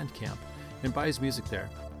on Bandcamp and buy his music there,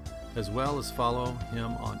 as well as follow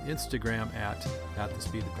him on Instagram at the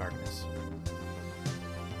Speed of Darkness.